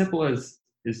as simple as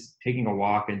is taking a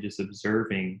walk and just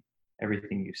observing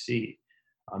everything you see.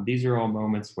 These are all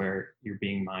moments where you're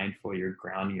being mindful, you're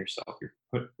grounding yourself,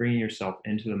 you're bringing yourself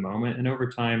into the moment. And over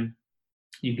time,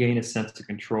 you gain a sense of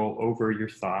control over your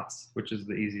thoughts, which is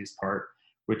the easiest part,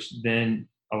 which then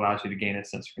allows you to gain a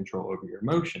sense of control over your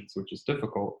emotions, which is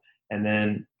difficult. And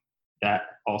then that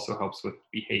also helps with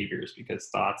behaviors, because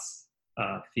thoughts,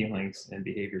 feelings, and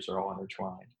behaviors are all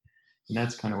intertwined. And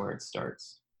that's kind of where it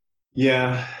starts.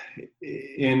 Yeah,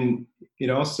 and it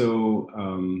also,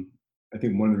 I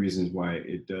think one of the reasons why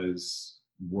it does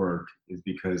work is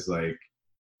because like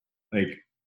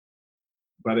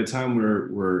by the time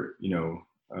we're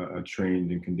a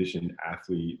trained and conditioned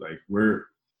athlete, like we're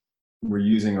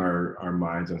using our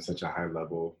minds on such a high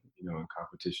level, in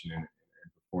competition and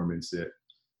performance, that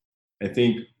I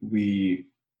think we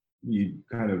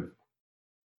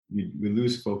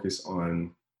lose focus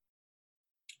on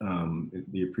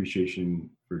the appreciation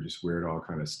for just where it all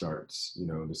kind of starts,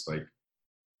 just like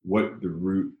what the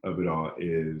root of it all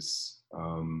is,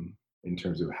 in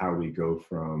terms of how we go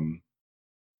from,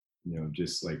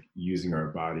 just like using our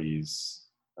bodies,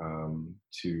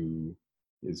 to,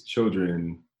 as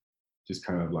children, just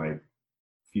kind of like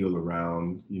feel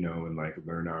around, and like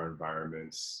learn our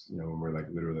environments, when we're like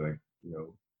literally like,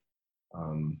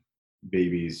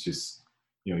 babies, just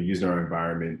using our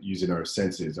environment, using our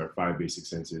senses, our 5 basic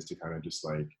senses, to kind of just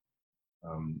like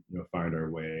find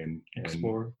our way and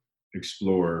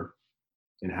explore,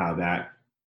 and how that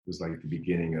was like the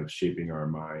beginning of shaping our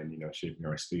mind, shaping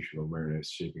our spatial awareness,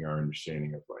 shaping our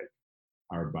understanding of like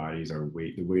our bodies, our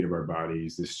weight, the weight of our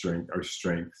bodies, the strength, our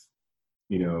strength,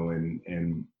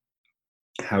 and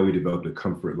how we developed a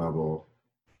comfort level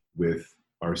with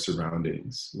our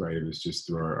surroundings, right? It was just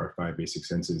through our five basic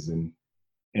senses. And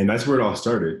that's where it all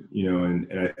started, and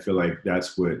I feel like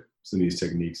that's what some of these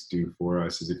techniques do for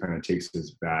us, is it kind of takes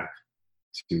us back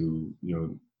to,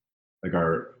 like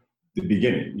the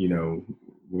beginning,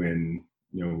 when,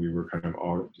 we were kind of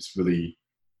all just really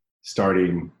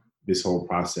starting this whole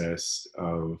process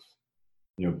of,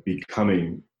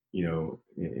 becoming,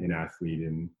 an athlete,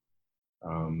 and,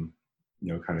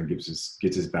 kind of gets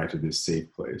us back to this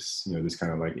safe place, this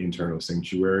kind of like internal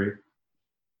sanctuary,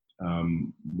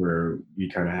 where we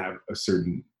kind of have a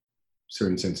certain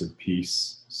sense of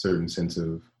peace, certain sense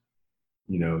of,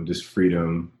 just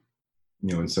freedom,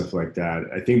 and stuff like that.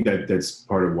 I think that that's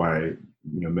part of why,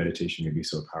 meditation can be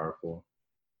so powerful.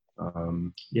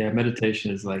 Yeah,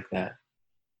 meditation is like that,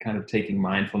 kind of taking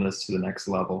mindfulness to the next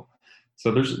level.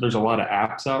 So there's a lot of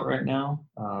apps out right now.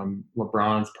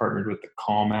 LeBron's partnered with the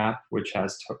Calm app, which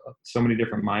has so many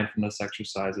different mindfulness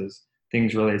exercises,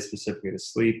 things related specifically to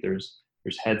sleep. There's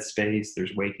Headspace,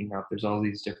 there's Waking Up, there's all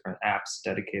these different apps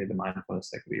dedicated to mindfulness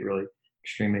that can be really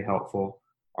extremely helpful.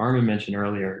 Armin mentioned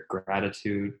earlier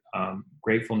gratitude,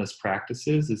 gratefulness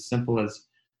practices, as simple as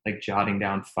like jotting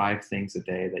down 5 things a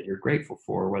day that you're grateful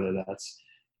for, whether that's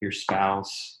your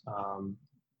spouse,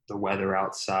 the weather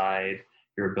outside,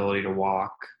 your ability to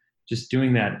walk. Just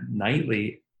doing that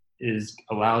nightly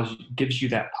gives you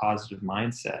that positive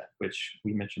mindset, which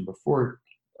we mentioned before,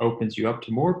 opens you up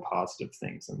to more positive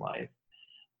things in life.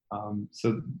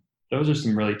 So those are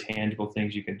some really tangible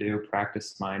things you can do.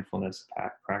 Practice mindfulness,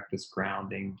 practice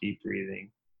grounding, deep breathing,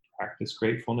 practice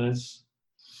gratefulness,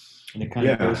 and it kind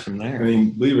of goes from there. I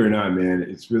mean, believe it or not, man,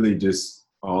 it's really just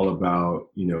all about,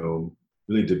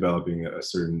 really developing a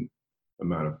certain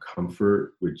amount of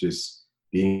comfort with just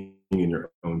being in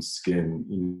your own skin,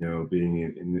 being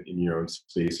in your own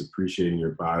space, appreciating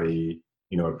your body,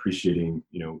 appreciating,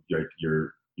 your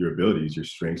abilities, your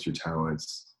strengths, your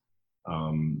talents,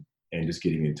 and just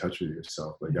getting in touch with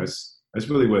yourself. Like that's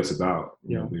really what it's about,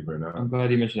 believe it or not. I'm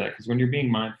glad you mentioned that, because when you're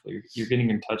being mindful, you're getting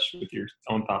in touch with your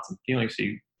own thoughts and feelings, so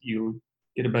you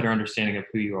get a better understanding of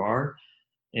who you are,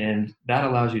 and that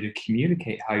allows you to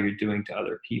communicate how you're doing to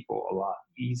other people a lot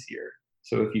easier.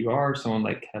 So if you are someone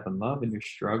like Kevin Love and you're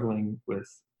struggling with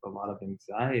a lot of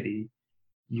anxiety,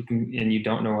 and you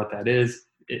don't know what that is,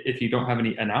 if you don't have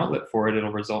an outlet for it,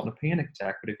 it'll result in a panic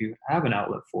attack. But if you have an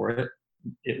outlet for it,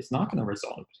 it's not going to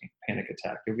result in a panic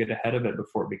attack. You'll get ahead of it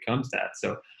before it becomes that.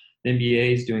 So the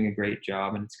NBA is doing a great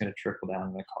job, and it's going to trickle down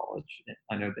into college.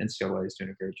 I know the NCAA is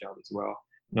doing a great job as well.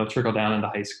 And it'll trickle down into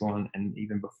high school and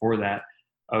even before that,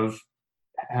 of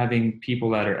having people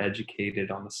that are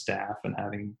educated on the staff and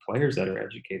having players that are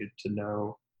educated to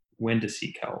know when to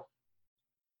seek help.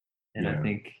 And I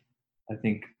think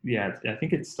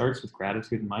it starts with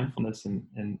gratitude and mindfulness,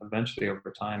 and eventually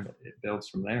over time it builds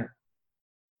from there.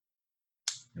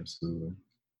 Absolutely.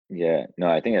 Yeah, no,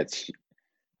 I think that's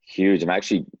huge. I'm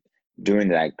actually doing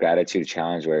that gratitude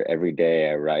challenge where every day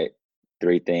I write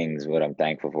 3 things what I'm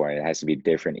thankful for, and it has to be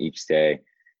different each day.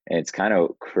 And it's kind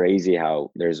of crazy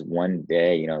how there's one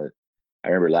day, I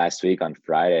remember last week on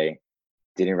Friday,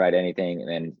 didn't write anything, and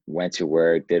then went to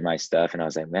work, did my stuff, and I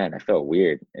was like, man, I felt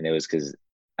weird. And it was because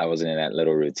I wasn't in that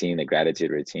little routine, the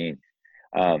gratitude routine.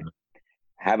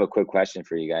 Have a quick question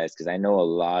for you guys, because I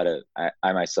know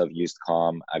I myself used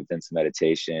Calm. I've done some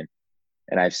meditation,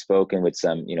 and I've spoken with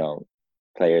some,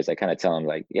 players. I kind of tell them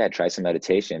like, yeah, try some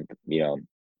meditation,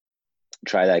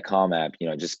 try that Calm app,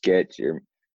 just get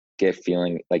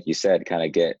feeling, like you said, kind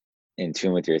of get in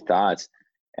tune with your thoughts.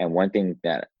 And one thing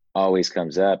that always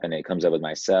comes up, and it comes up with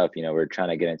myself, we're trying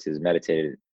to get into this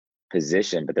meditative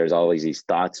position, but there's always these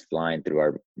thoughts flying through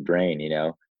our brain,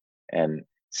 and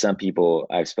some people,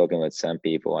 I've spoken with some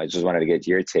people, I just wanted to get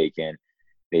your take in.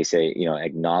 They say,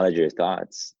 acknowledge your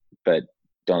thoughts, but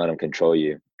don't let them control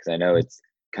you. Because I know it's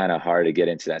kind of hard to get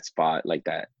into that spot, like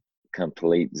that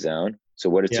complete zone. So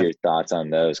what is your thoughts on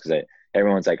those? Because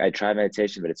everyone's like, I try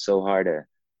meditation, but it's so hard to,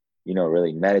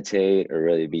 really meditate or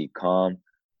really be calm.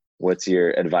 What's your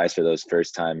advice for those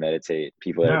first time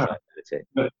people that are trying to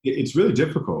meditate? It's really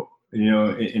difficult,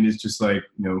 and it's just like,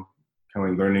 kind of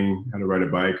like learning how to ride a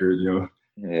bike, or,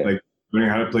 like learning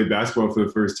how to play basketball for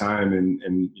the first time,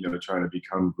 and trying to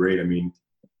become great. I mean,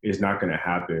 it's not going to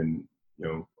happen,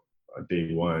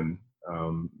 day one.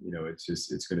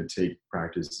 It's going to take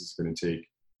practice. It's going to take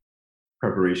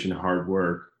preparation, hard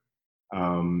work.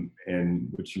 And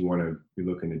what you want to be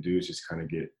looking to do is just kind of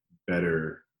get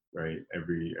better right?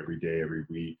 Every day, every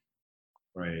week,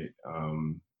 right?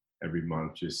 Every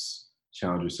month, just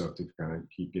challenge yourself to kind of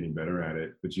keep getting better at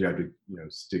it, but you have to,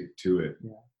 stick to it.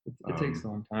 Yeah, it takes a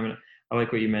long time. And I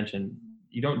like what you mentioned.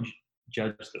 You don't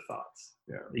judge the thoughts.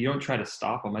 Yeah. You don't try to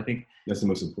stop them. I think that's the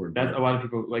most important that part. a lot of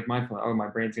people like my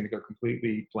brain's going to go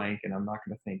completely blank and I'm not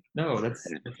going to think. No, that's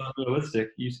unrealistic.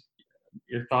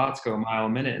 Your thoughts go a mile a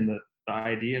minute, and the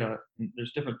idea,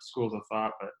 there's different schools of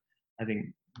thought, but I think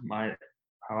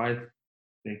how I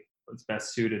think what's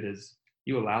best suited is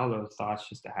you allow those thoughts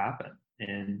just to happen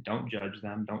and don't judge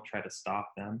them. Don't try to stop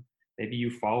them. Maybe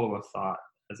you follow a thought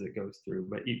as it goes through,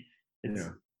 but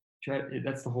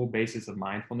that's the whole basis of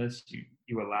mindfulness.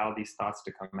 You allow these thoughts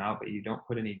to come out, but you don't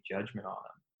put any judgment on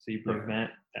them. So you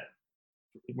prevent that.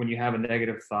 When you have a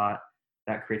negative thought,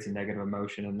 that creates a negative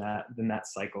emotion, and then that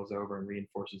cycles over and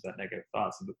reinforces that negative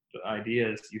thought. So the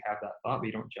idea is you have that thought, but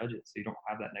you don't judge it, so you don't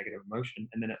have that negative emotion,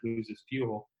 and then it loses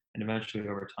fuel, and eventually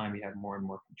over time you have more and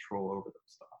more control over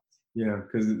those thoughts. Yeah,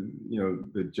 because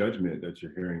the judgment that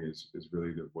you're hearing is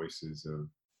really the voices of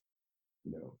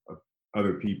of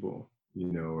other people,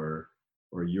 or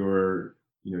your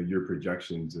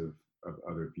projections of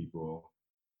other people,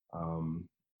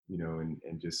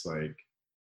 and just like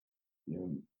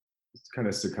it's kind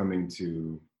of succumbing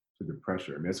to the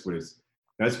pressure. I mean, that's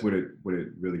what it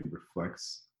really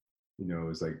reflects.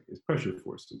 Is like it's pressure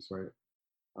forces, right?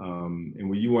 And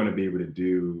what you want to be able to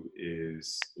do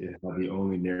is have the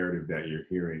only narrative that you're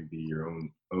hearing be your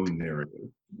own narrative,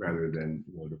 rather than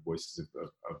the voices of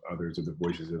others, or the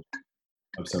voices of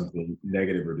something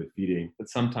negative or defeating. But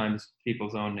sometimes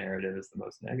people's own narrative is the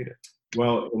most negative.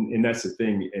 Well, and that's the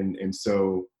thing, and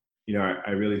so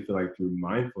I really feel like through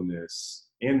mindfulness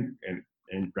and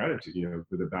gratitude,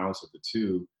 for the balance of the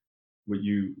two, what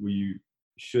you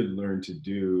should learn to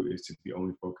do is to be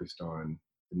only focused on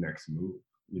the next move.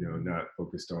 Not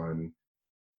focused on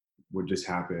what just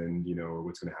happened, or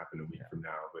what's going to happen a week from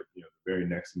now, but the very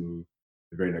next move,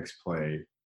 the very next play,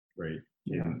 right?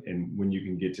 Yeah. And when you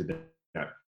can get to that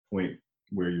point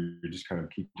where you're just kind of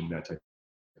keeping that type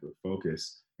of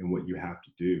focus and what you have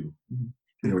to do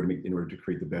in order to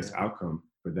create the best outcome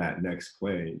for that next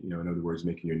play, in other words,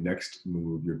 making your next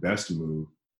move your best move,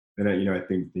 then I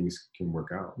think things can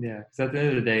work out. Yeah, because at the end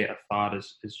of the day, a thought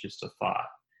is just a thought.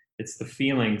 It's the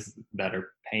feelings that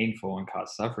are painful and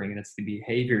cause suffering, and it's the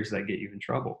behaviors that get you in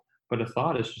trouble. But a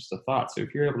thought is just a thought. So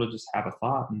if you're able to just have a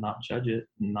thought and not judge it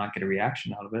and not get a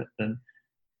reaction out of it, then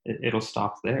it'll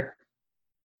stop there.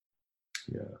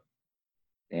 Yeah.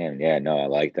 Damn, yeah, no, I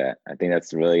like that. I think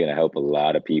that's really going to help a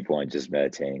lot of people in just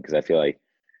meditating, because I feel like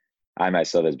I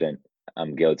myself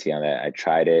I'm guilty on that. I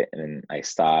tried it and then I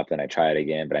stopped and I try it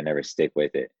again, but I never stick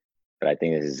with it. But I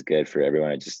think this is good for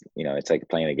everyone. It just, it's like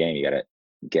playing a game. You got to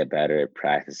get better at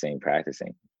practicing.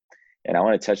 And I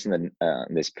want to touch on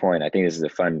this point. I think this is a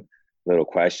fun little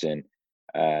question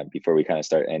before we kind of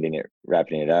start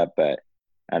wrapping it up. But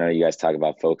I know you guys talk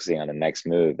about focusing on the next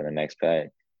move and the next play.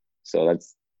 So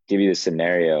let's give you the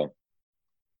scenario.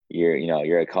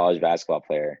 You're a college basketball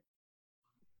player.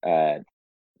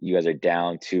 You guys are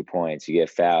down 2 points. You get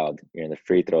fouled. You're in the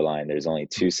free throw line. There's only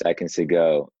 2 seconds to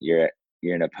go. You're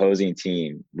an opposing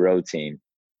team, road team.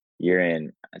 You're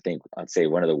in, I think, I'd say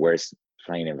one of the worst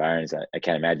playing environments. I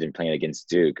can't imagine playing against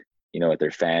Duke, with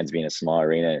their fans being a small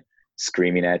arena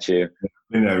screaming at you.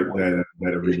 That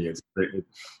arena is great,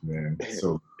 man.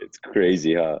 So it's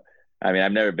crazy, huh? I mean,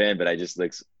 I've never been, but it just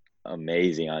looks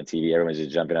amazing on TV. Everyone's just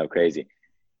jumping up crazy.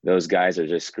 Those guys are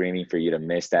just screaming for you to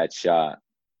miss that shot.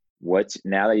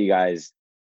 Now that you guys,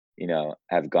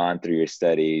 have gone through your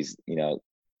studies,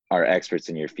 are experts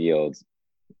in your fields,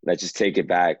 let's just take it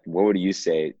back. What would you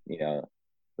say,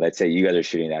 let's say you guys are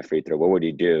shooting that free throw. What would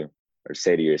you do or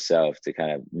say to yourself to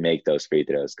kind of make those free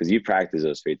throws? Because you practice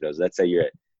those free throws. Let's say you're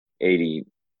at 87%.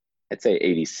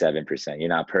 You're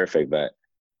not perfect, but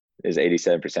there's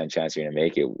 87% chance you're going to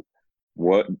make it.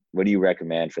 What do you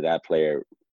recommend for that player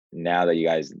now that you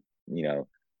guys,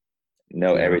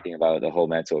 know everything about the whole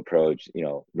mental approach,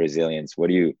 resilience? What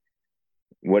are you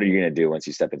going to do once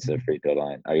you step into the free throw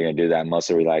line? Are you going to do that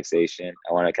muscle relaxation?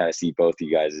 I want to kind of see both of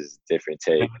you guys' different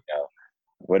take.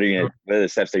 What are the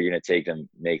steps that you're going to take to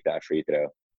make that free throw?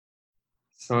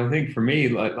 So I think for me,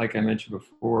 like I mentioned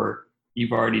before,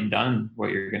 you've already done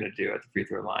what you're going to do at the free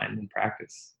throw line in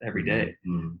practice every day.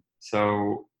 Mm-hmm.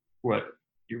 So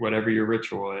whatever your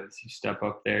ritual is, you step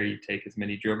up there, you take as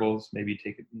many dribbles, maybe you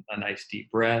take a nice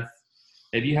deep breath.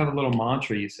 Maybe you have a little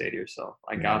mantra you say to yourself,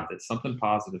 I got this, something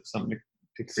positive, something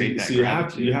to create that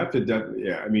gratitude. You have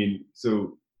to I mean,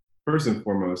 so first and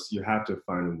foremost, you have to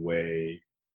find a way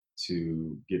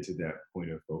to get to that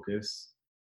point of focus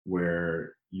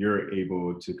where you're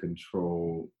able to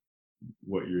control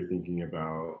what you're thinking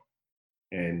about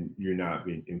and you're not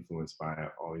being influenced by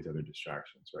all these other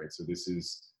distractions, right? So this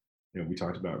is, we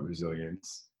talked about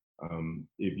resilience.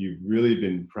 If you've really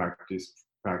been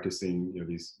practicing,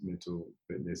 these mental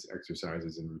fitness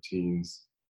exercises and routines,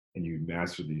 and you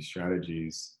master these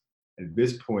strategies, at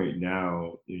this point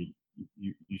now,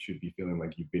 you should be feeling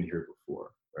like you've been here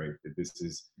before, right? That this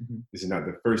is not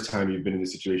the first time you've been in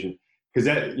this situation, because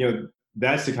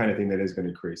that's the kind of thing that is going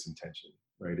to create some tension,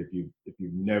 right? If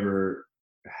you've never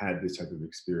had this type of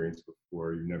experience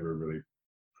before, you've never really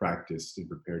practiced and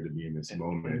prepared to be in this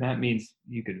moment. And that means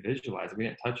you could visualize it. We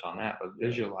didn't touch on that, but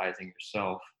visualizing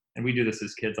yourself. And we do this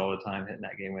as kids all the time, hitting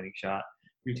that game-winning shot.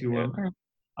 3, 2,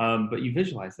 1. But you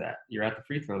visualize that. You're at the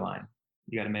free throw line.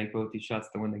 You got to make both these shots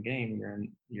to win the game.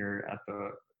 You're at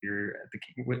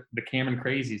the Cameron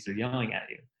Crazies are yelling at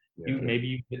you.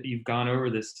 Maybe you've gone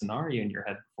over this scenario in your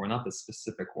head before, not the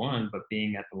specific one, but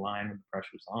being at the line when the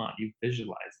pressure's on. You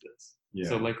visualize this. Yeah.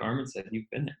 So like Armin said, you've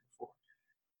been there before.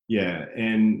 Yeah,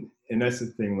 and that's the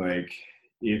thing. Like,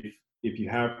 if you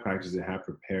have practiced and have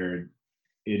prepared,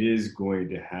 it is going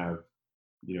to have,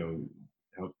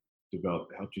 help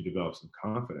you develop some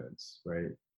confidence,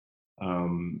 right?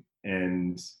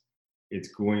 And it's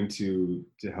going to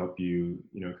help you,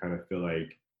 kind of feel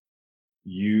like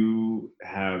you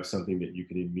have something that you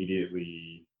can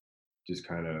immediately just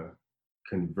kind of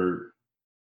convert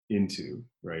into,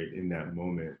 right? In that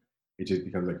moment, it just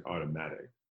becomes like automatic,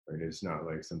 right? It's not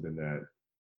like something that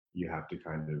you have to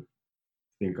kind of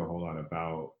think a whole lot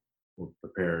about or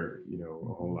prepare,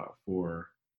 a whole lot for.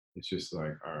 It's just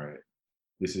like, all right,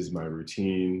 this is my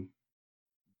routine.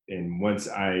 And once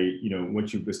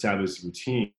you've established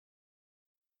routine,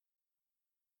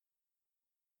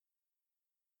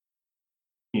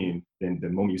 then the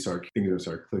moment things are going to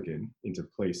start clicking into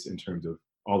place in terms of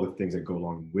all the things that go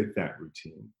along with that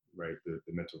routine, right? The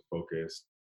mental focus,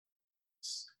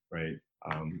 right?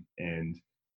 And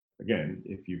again,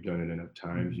 if you've done it enough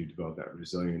times, you develop that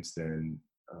resilience, then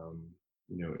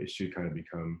it should kind of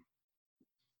become,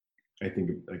 I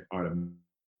think, like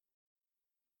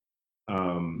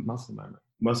muscle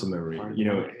memory.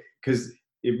 Because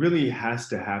it really has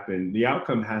to happen. The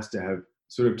outcome has to have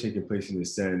sort of taken place in a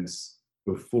sense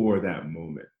before that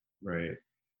moment, right?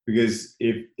 Because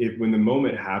if when the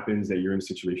moment happens that you're in a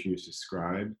situation you just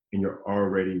described and you're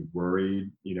already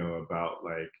worried, about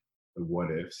like the what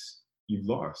ifs, you've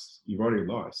already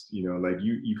lost, like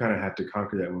you kind of have to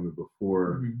conquer that moment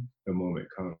before the moment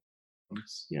comes.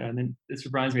 Yeah, and then this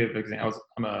reminds me of an example.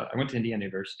 I went to Indiana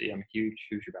University. I'm a huge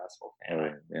Hoosier basketball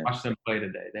fan. I watched them play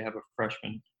today. They have a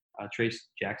freshman, Trace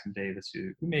Jackson Davis,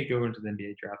 who may go into the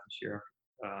NBA draft this year.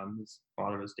 His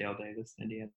father was Dale Davis,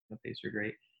 Indiana Pacer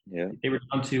great. Yeah. They were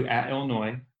down to at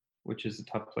Illinois, which is a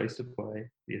tough place to play,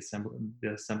 the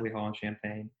Assembly Hall in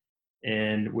Champaign,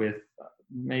 and with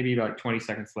maybe like 20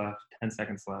 seconds left, 10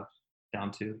 seconds left,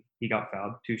 down 2. He got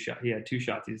fouled. He had 2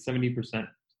 shots. He's a 70%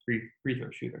 free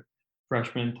throw shooter.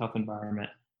 Freshman, tough environment.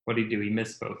 What did he do? He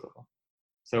missed both of them.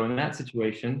 So in that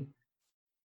situation,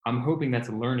 I'm hoping that's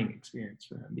a learning experience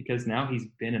for him because now he's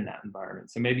been in that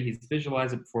environment. So maybe he's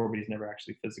visualized it before, but he's never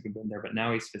actually physically been there. But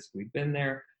now he's physically been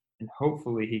there, and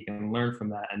hopefully he can learn from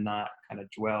that and not kind of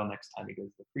dwell next time he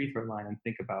goes to the free throw line and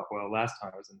think about, well, last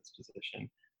time I was in this position,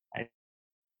 I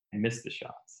missed the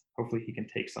shots. Hopefully he can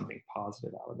take something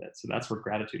positive out of it. So that's where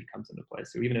gratitude comes into play.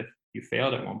 So even if you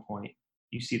failed at one point,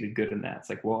 you see the good in that. It's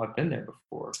like, well, I've been there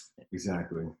before.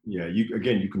 Exactly. Yeah.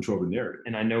 You control the narrative.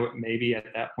 And I know maybe at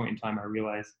that point in time, I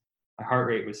realized my heart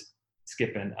rate was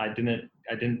skipping. I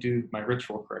didn't do my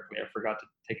ritual correctly. I forgot to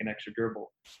take an extra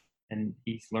dribble. And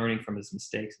he's learning from his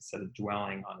mistakes instead of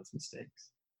dwelling on his mistakes.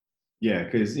 Yeah.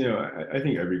 Cause I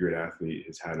think every great athlete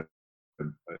has had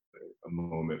a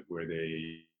moment where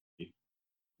they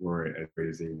weren't as great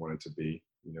as they wanted to be,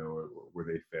 or where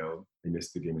they failed. They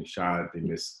missed the game shot. They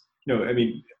missed,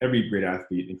 every great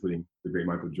athlete, including the great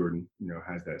Michael Jordan,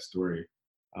 has that story.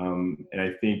 And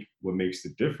I think what makes the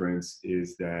difference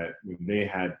is that when they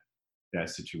had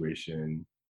that situation,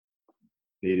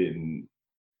 they didn't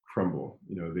crumble.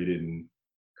 They didn't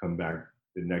come back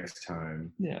the next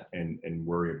time and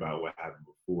worry about what happened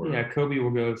before. Yeah, Kobe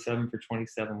will go 7 for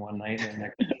 27 one night, and the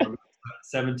next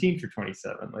 17 for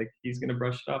 27. Like, he's going to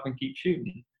brush it off and keep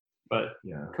shooting. But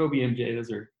Kobe, MJ,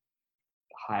 those are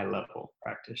high-level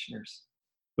practitioners.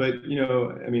 But,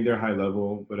 they're high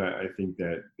level, but I think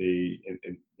that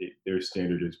their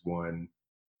standard is one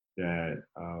that,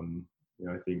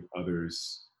 I think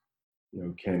others,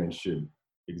 can and should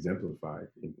exemplify,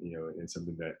 and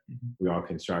something that we all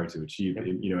can strive to achieve,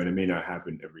 and it may not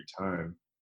happen every time,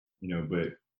 but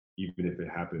even if it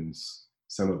happens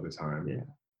some of the time,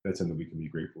 that's something we can be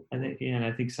grateful for.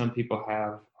 I think some people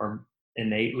are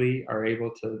innately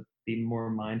able to be more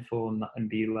mindful and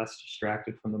be less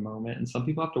distracted from the moment, and some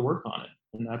people have to work on it,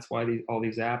 and that's why all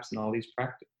these apps and all these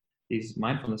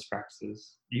mindfulness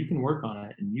practices, you can work on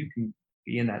it, and you can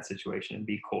be in that situation and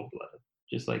be cold-blooded,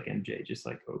 just like MJ, just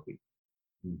like Kobe.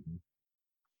 Mm-hmm.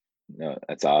 No,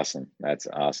 that's awesome. That's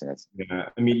awesome. Yeah,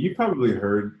 I mean, you probably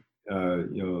heard, a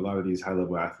lot of these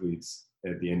high-level athletes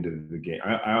at the end of the game.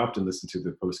 I often listen to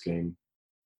the post-game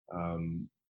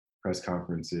press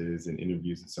conferences and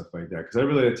interviews and stuff like that, because I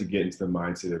really like to get into the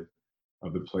mindset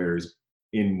of the players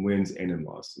in wins and in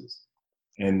losses.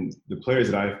 And the players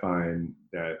that I find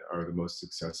that are the most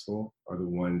successful are the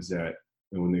ones that,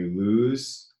 when they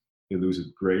lose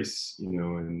with grace,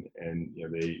 and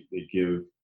they give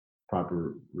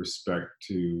proper respect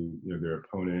to their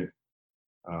opponent.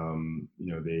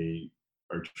 They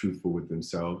are truthful with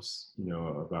themselves,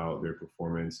 about their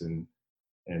performance, and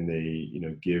they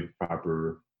give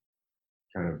proper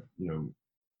kind of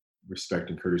respect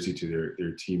and courtesy to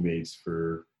their teammates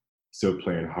for still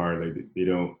playing hard. Like they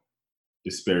don't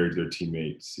disparage their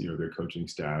teammates, their coaching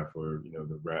staff, or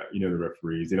the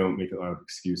referees. They don't make a lot of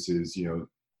excuses.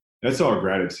 That's all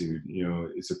gratitude.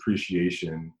 It's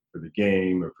appreciation for the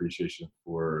game, appreciation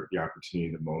for the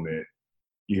opportunity, the moment.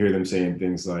 You hear them saying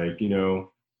things like, didn't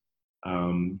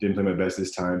play my best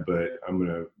this time, but I'm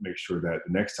gonna make sure that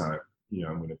the next time,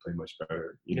 I'm gonna play much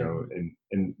better.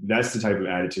 And that's the type of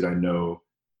attitude I know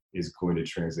is going to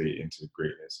translate into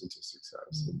greatness, into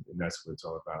success, and that's what it's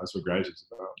all about. That's what gratitude is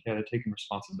about. Yeah, they're taking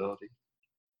responsibility.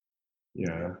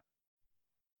 Yeah.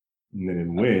 And then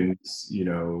in wins, you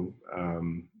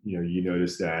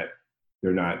notice that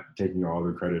they're not taking all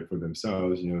the credit for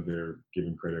themselves. They're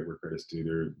giving credit where credit's due.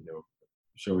 They're,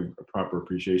 showing a proper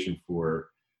appreciation for,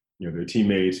 their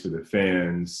teammates, for the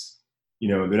fans.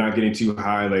 They're not getting too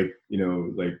high, like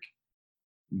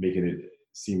making it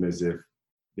seem as if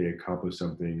they accomplished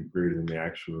something greater than they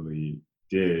actually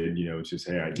did. It's just,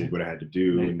 hey, I did what I had to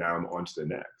do, and now I'm on to the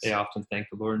next. They often thank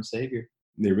the Lord and Savior.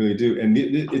 They really do. And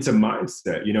it's a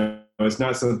mindset, it's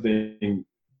not something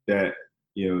that,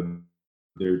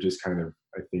 they're just kind of,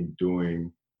 I think,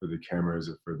 doing for the cameras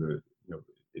or for the,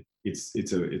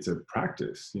 it's a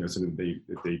practice, something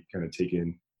that they kind of take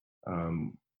in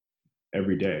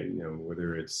every day,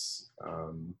 whether it's,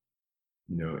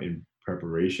 in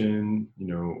preparation,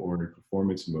 or in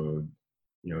performance mode.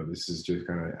 This is just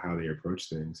kind of how they approach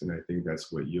things. And I think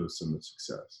that's what yields some of the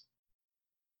success.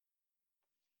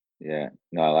 Yeah,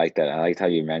 no, I like that. I liked how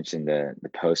you mentioned the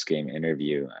post-game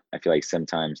interview. I feel like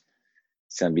sometimes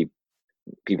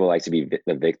people like to be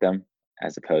the victim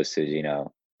as opposed to,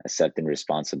 accepting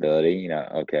responsibility.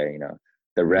 Okay,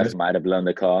 the ref might have blown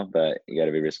the call, but you got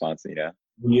to be responsible.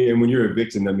 And when you're a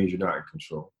victim, that means you're not in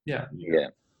control. Yeah. Yeah.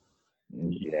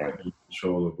 You're in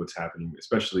control of what's happening,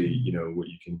 especially what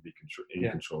you can be in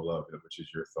control of, which is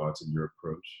your thoughts and your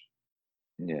approach.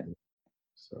 Yeah.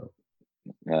 So.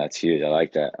 No, that's huge. I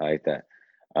like that.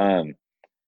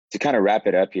 To kind of wrap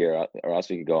it up here, or else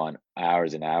we could go on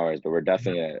hours and hours, but we're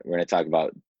definitely we're going to talk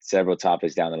about several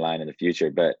topics down the line in the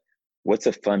future. But what's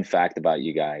a fun fact about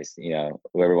you guys?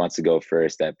 Whoever wants to go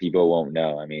first that people won't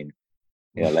know. I mean,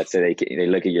 let's say they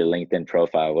look at your LinkedIn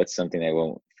profile. What's something they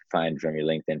won't find from your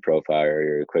LinkedIn profile or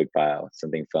your quick bio?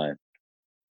 Something fun.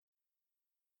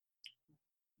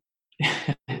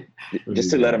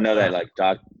 Just to let them know that like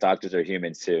doctors are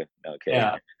humans too. Okay.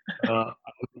 Yeah.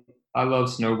 I love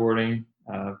snowboarding.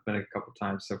 I've been a couple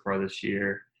times so far this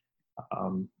year.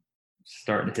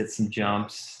 Starting to hit some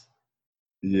jumps.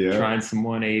 Yeah. Trying some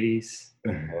 180s.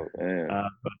 But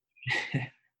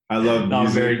I love not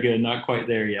music. Very good. Not quite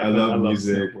there yet. I love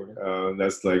music.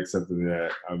 That's like something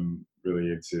that I'm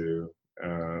really into.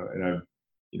 And I've,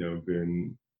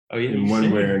 been in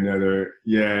one way or another.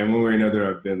 Yeah, in one way or another,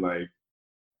 I've been like,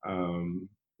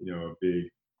 a big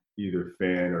either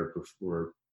fan or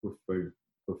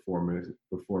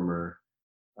performer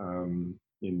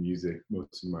in music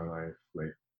most of my life.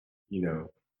 Like,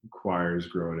 choirs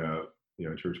growing up,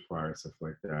 church choir, stuff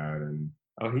like that. And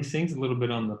he sings a little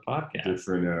bit on the podcast.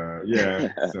 Different, yeah.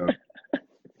 So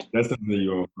that's something that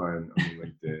you won't find on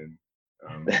LinkedIn.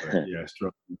 But yeah,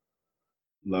 strong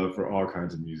love for all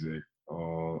kinds of music,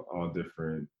 all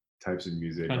different types of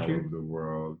music all over the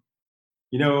world.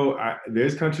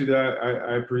 There's country that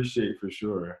I appreciate for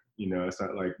sure. It's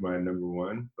not like my number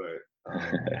one, but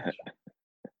I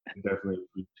definitely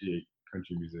appreciate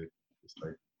country music, just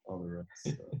like all the rest.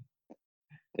 So.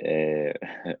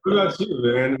 What about you,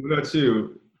 man? What about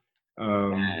you?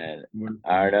 Man,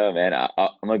 I don't know, man. I'm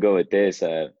gonna go with this.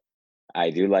 I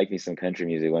do like me some country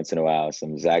music once in a while.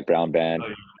 Some Zach Brown band. Oh,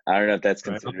 yeah. I don't know if that's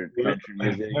Right. considered country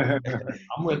music.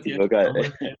 I'm with you. People got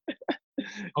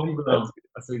Homegrown.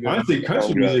 That's a good Honestly, country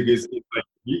Homegrown. music is like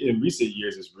in recent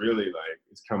years, it's really like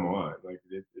it's come on. Like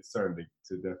it's starting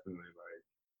to definitely like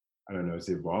I don't know, it's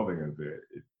evolving a bit.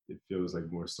 It feels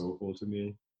like more soulful to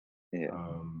me. Yeah.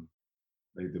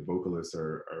 Like the vocalists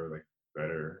are like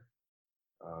better.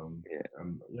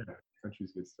 Yeah,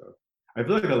 country's good stuff. I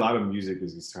feel like a lot of music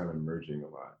is just kind of merging a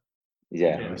lot.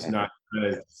 Yeah. You know, it's not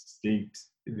as distinct.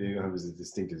 They don't have as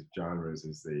distinct as genres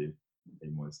as they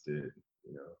once did.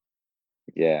 You know.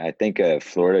 Yeah, I think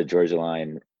Florida Georgia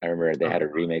Line. I remember they had a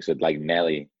remix with like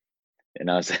Nelly,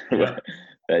 and I was Yeah.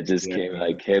 that just came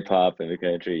like hip hop in the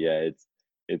country. Yeah,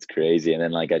 it's crazy. And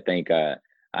then like I think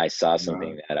I saw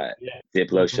something that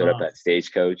Diplo showed up at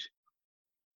Stagecoach.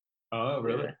 Oh,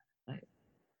 really?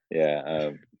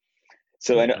 Yeah.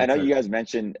 So I know you guys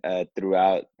mentioned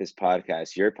throughout this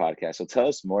podcast, your podcast. So tell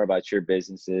us more about your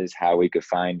businesses, how we could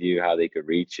find you, how they could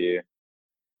reach you.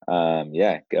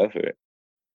 Yeah, go for it.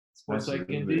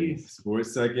 SportsPsychMDs.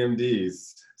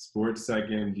 SportsPsychMDs.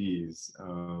 SportsPsychMDs.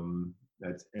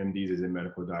 That's MDs as in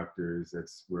medical doctors.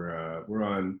 That's we're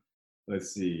on.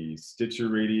 Let's see, Stitcher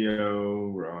Radio.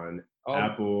 We're on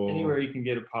Apple. Anywhere you can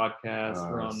get a podcast.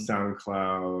 We're on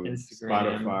SoundCloud,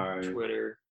 Instagram, Spotify,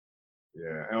 Twitter.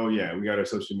 Yeah. Oh, yeah. We got our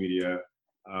social media.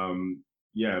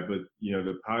 Yeah, but you know,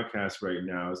 the podcast right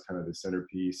now is kind of the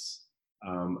centerpiece.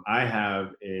 I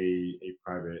have a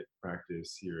private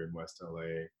practice here in West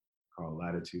LA called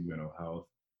Latitude Mental Health,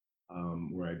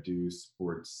 where I do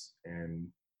sports and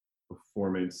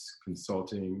performance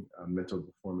consulting, mental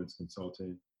performance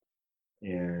consulting.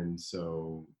 And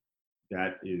so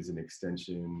that is an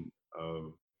extension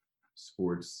of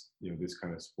sports, you know, this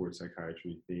kind of sports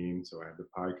psychiatry theme. So I have the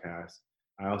podcast.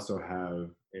 I also have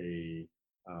a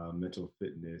mental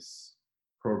fitness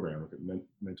program,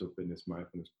 mental fitness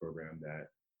mindfulness program that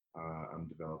I'm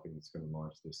developing. It's going to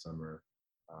launch this summer.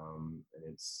 And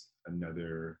it's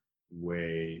another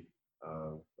way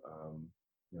of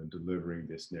you know, delivering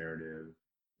this narrative,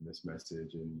 this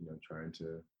message, and you know, trying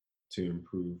to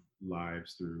improve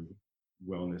lives through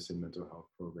wellness and mental health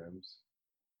programs.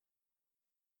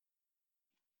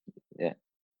 Yeah,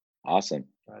 awesome.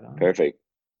 Right on. Perfect.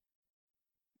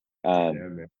 Yeah,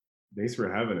 man. Thanks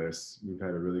for having us. We've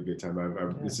had a really good time.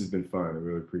 This has been fun. I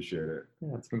really appreciate it.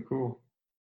 Yeah, it's been cool.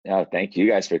 Yeah, thank you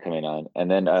guys for coming on. And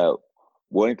then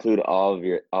we'll include all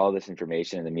this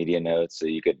information in the media notes, so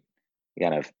you could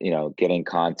kind of, you know, get in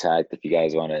contact if you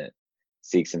guys want to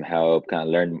seek some help, kind of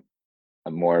learn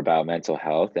more about mental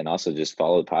health, and also just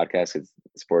follow the podcast. It's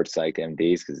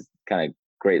SportsPsychMDs because it's kind of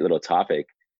great little topic.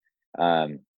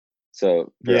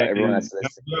 So for everyone that's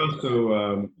listening,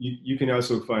 also, you can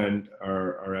also find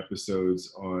our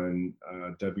episodes on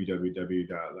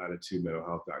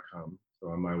www.latitudementalhealth.com, so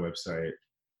on my website.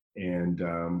 And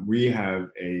we have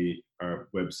our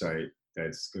website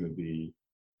that's going to be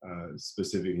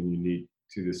specific and unique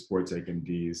to the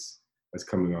SportsPsychMDs that's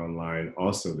coming online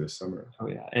also this summer. Oh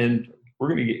yeah, and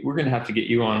we're gonna have to get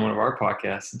you on one of our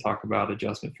podcasts and talk about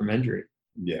adjustment from injury.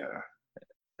 Yeah.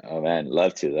 Oh man,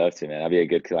 love to, man. That'd be a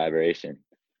good collaboration.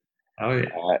 Oh yeah.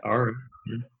 All right.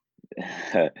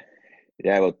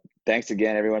 Yeah, well, thanks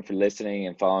again, everyone, for listening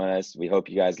and following us. We hope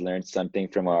you guys learned something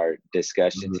from our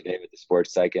discussion today with the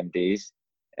SportsPsychMDs,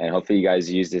 and hopefully you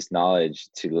guys use this knowledge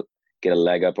to get a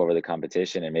leg up over the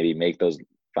competition and maybe make those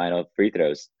final free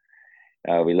throws.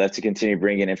 We love to continue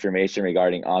bringing information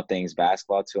regarding all things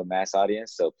basketball to a mass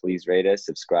audience, so please rate us,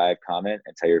 subscribe, comment,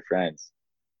 and tell your friends.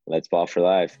 Let's ball for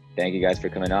life. Thank you guys for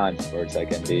coming on,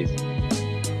 SportsPsychMDs.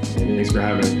 Thanks for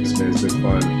having us, man. It's been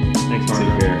fun. Thanks, Mark.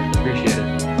 Take care. Appreciate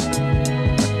it.